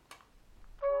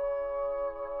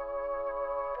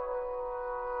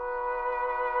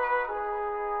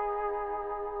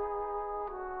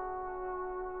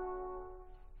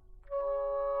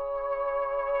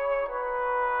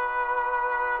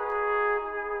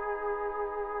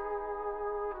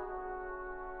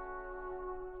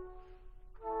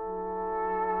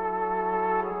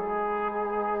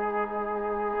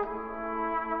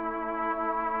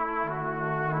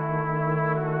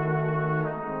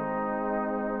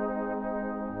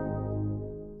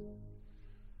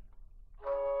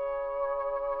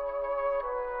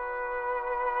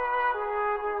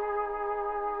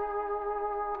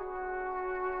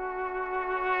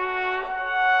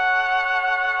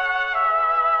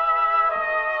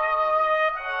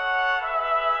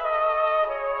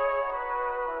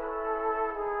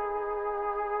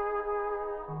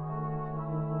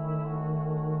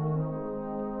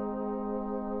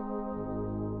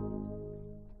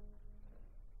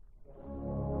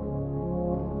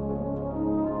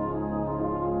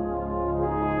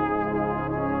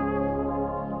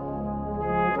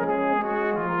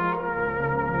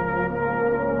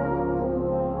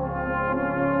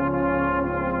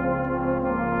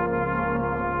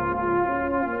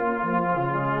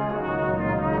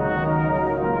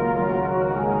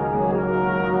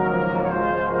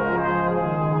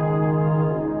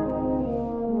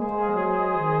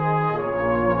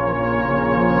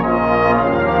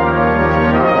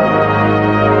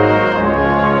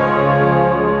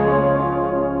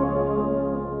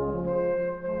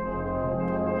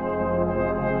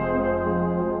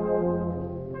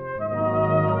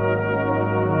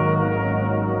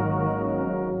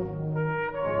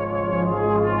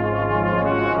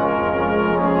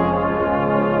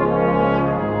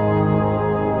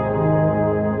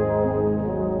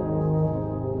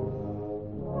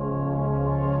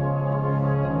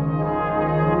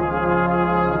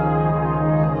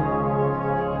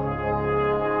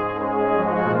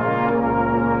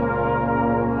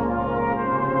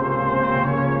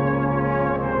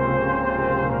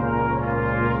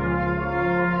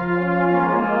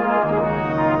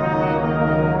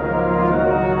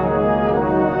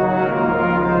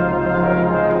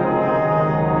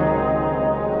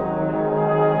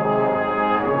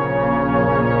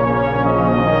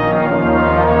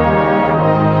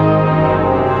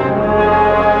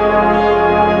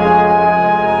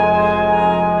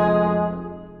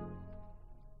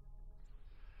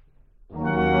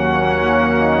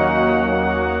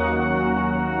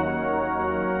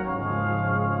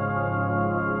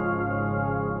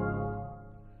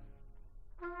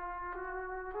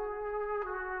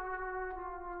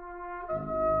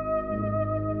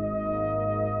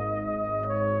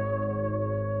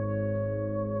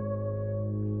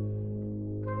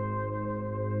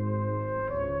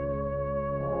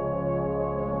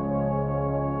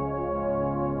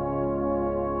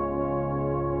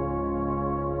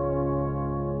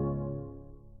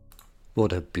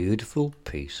 What a beautiful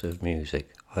piece of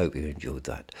music. I hope you enjoyed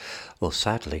that. Well,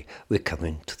 sadly, we're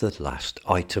coming to the last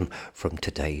item from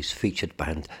today's featured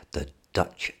band, the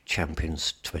Dutch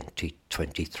Champions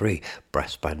 2023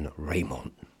 brass band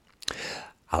Rijnmond.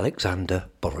 Alexander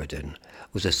Borodin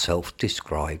was a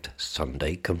self-described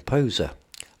Sunday composer.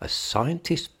 A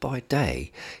scientist by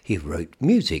day, he wrote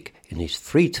music in his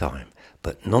free time,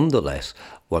 but nonetheless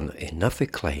won enough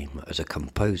acclaim as a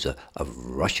composer of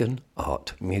Russian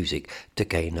art music to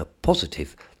gain a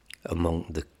positive among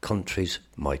the country's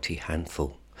mighty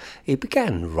handful. He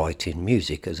began writing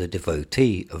music as a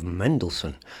devotee of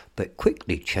Mendelssohn, but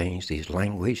quickly changed his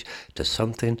language to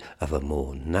something of a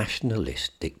more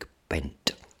nationalistic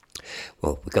bent.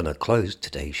 Well, we're going to close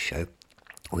today's show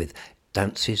with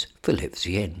Dances for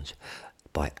Lipsians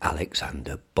by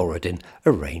Alexander Borodin,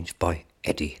 arranged by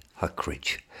Eddie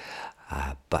Huckridge.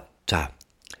 But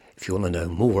if you want to know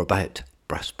more about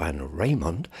brass band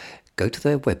Rijnmond, go to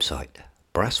their website,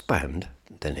 brass band,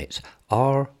 then it's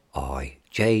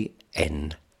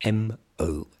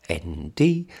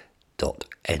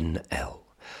RIJNMOND.NL.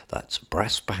 That's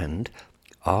brass band,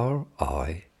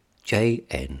 RIJNMN.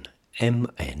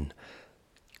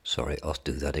 Sorry, I'll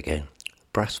do that again.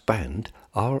 Brass band,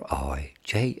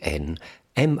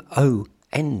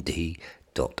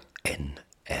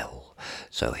 RIJNMOND.NL.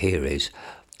 So here is,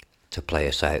 to play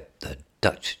us out, the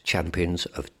Dutch champions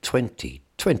of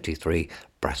 2023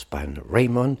 brass band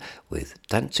Rijnmond with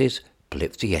Dances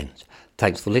Blips the Ends.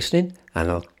 Thanks for listening, and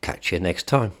I'll catch you next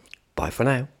time. Bye for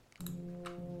now.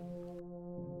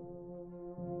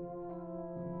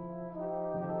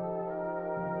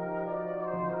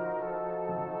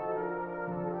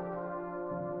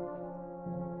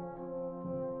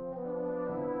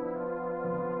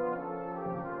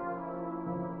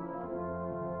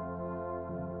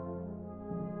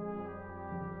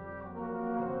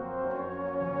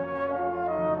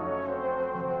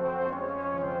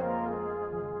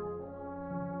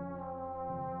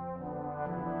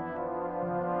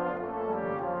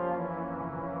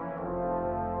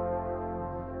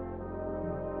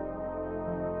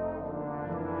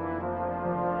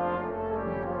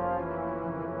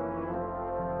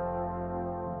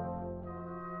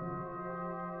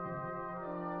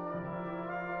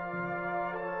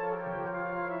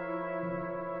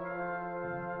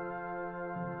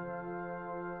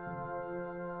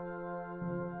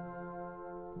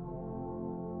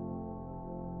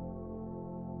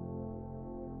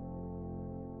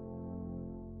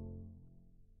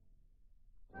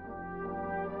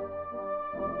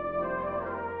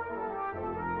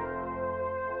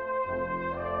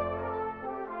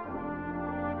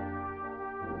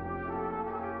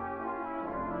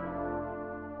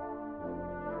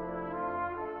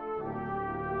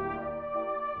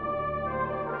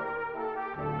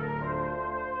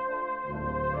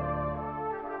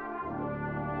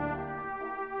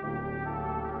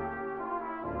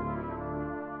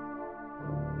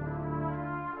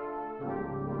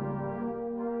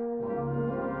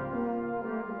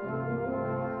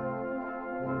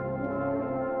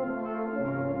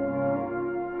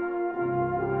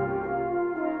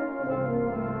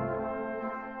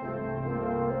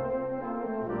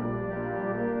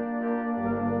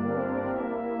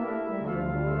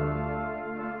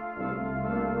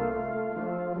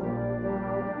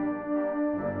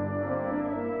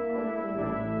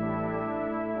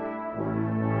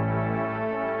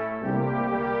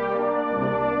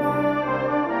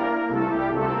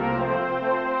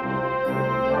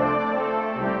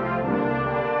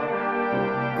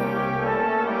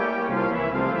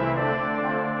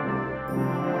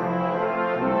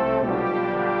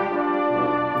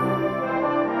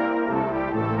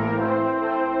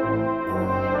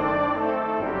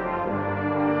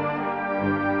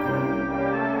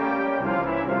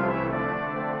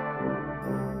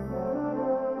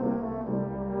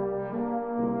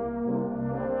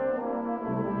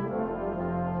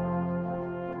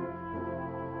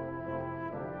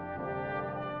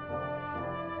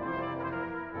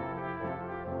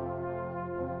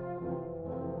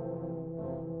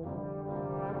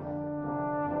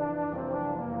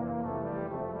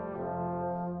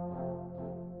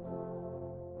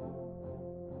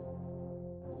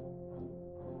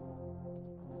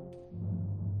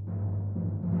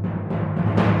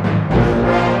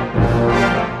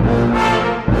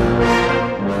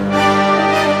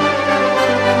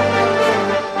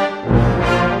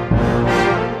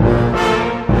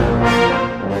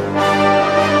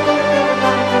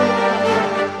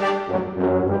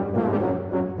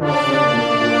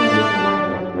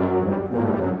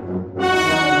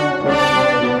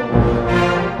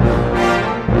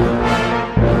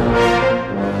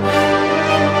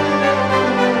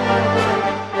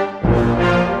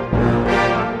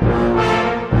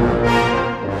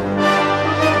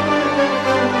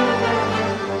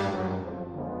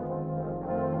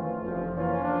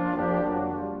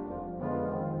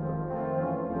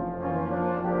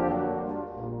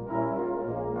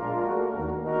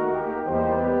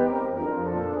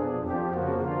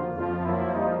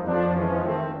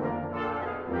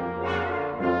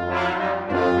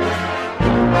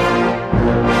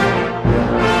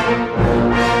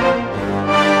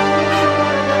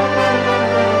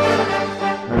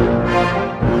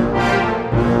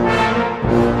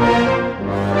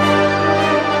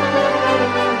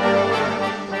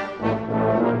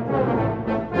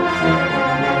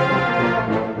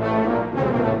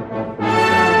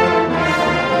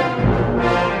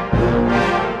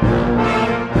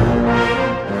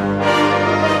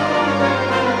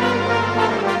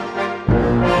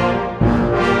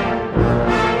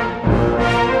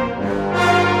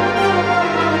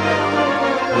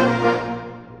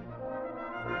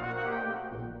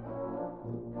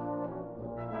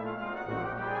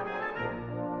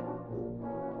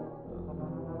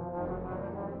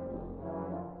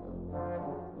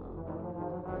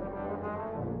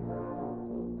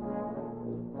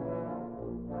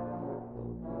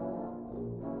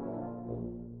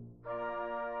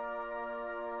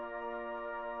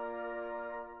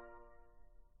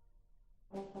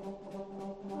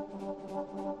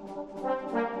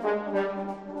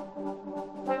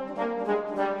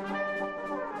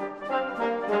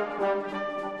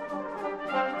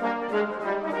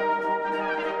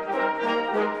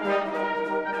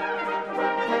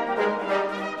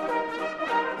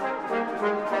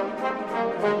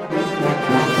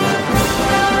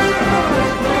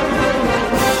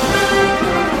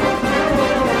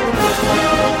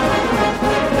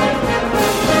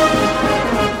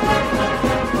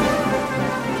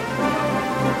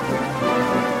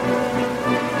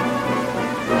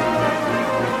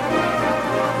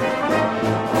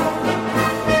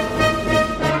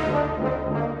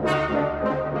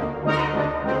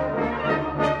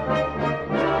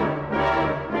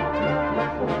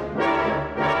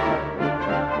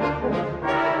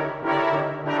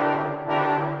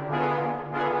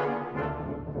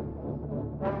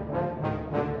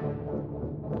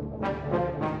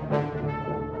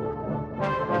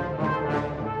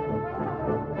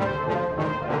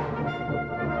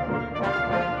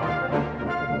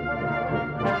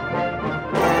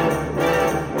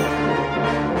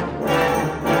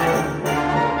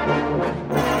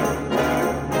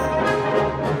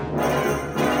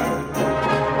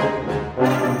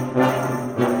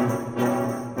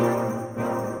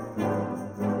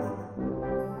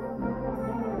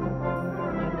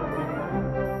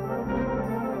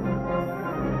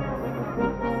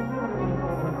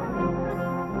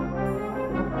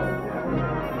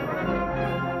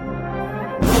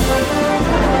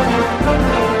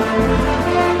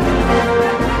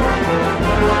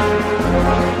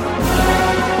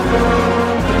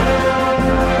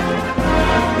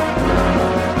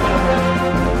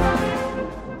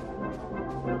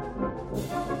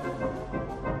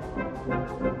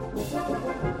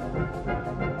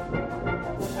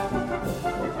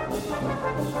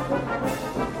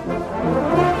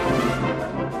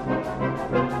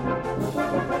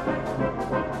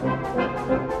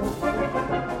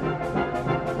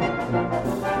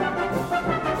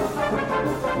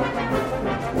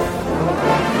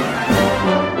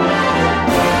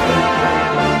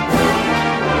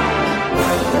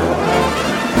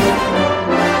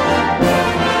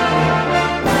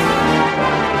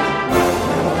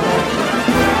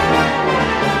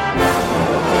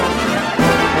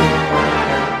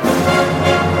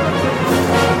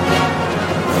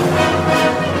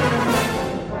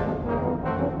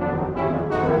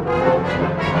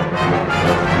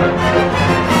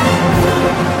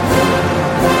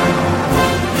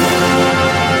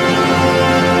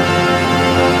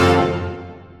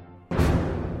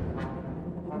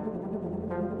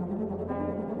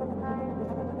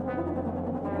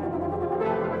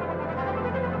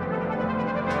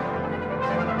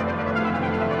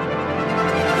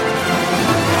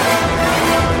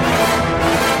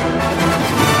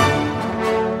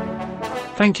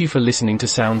 Thank you for listening to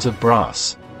Sounds of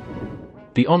Brass,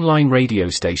 the online radio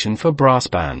station for brass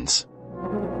bands.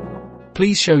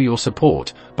 Please show your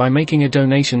support by making a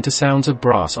donation to Sounds of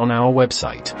Brass on our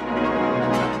website,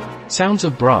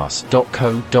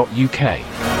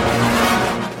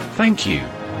 soundsofbrass.co.uk. Thank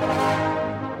you.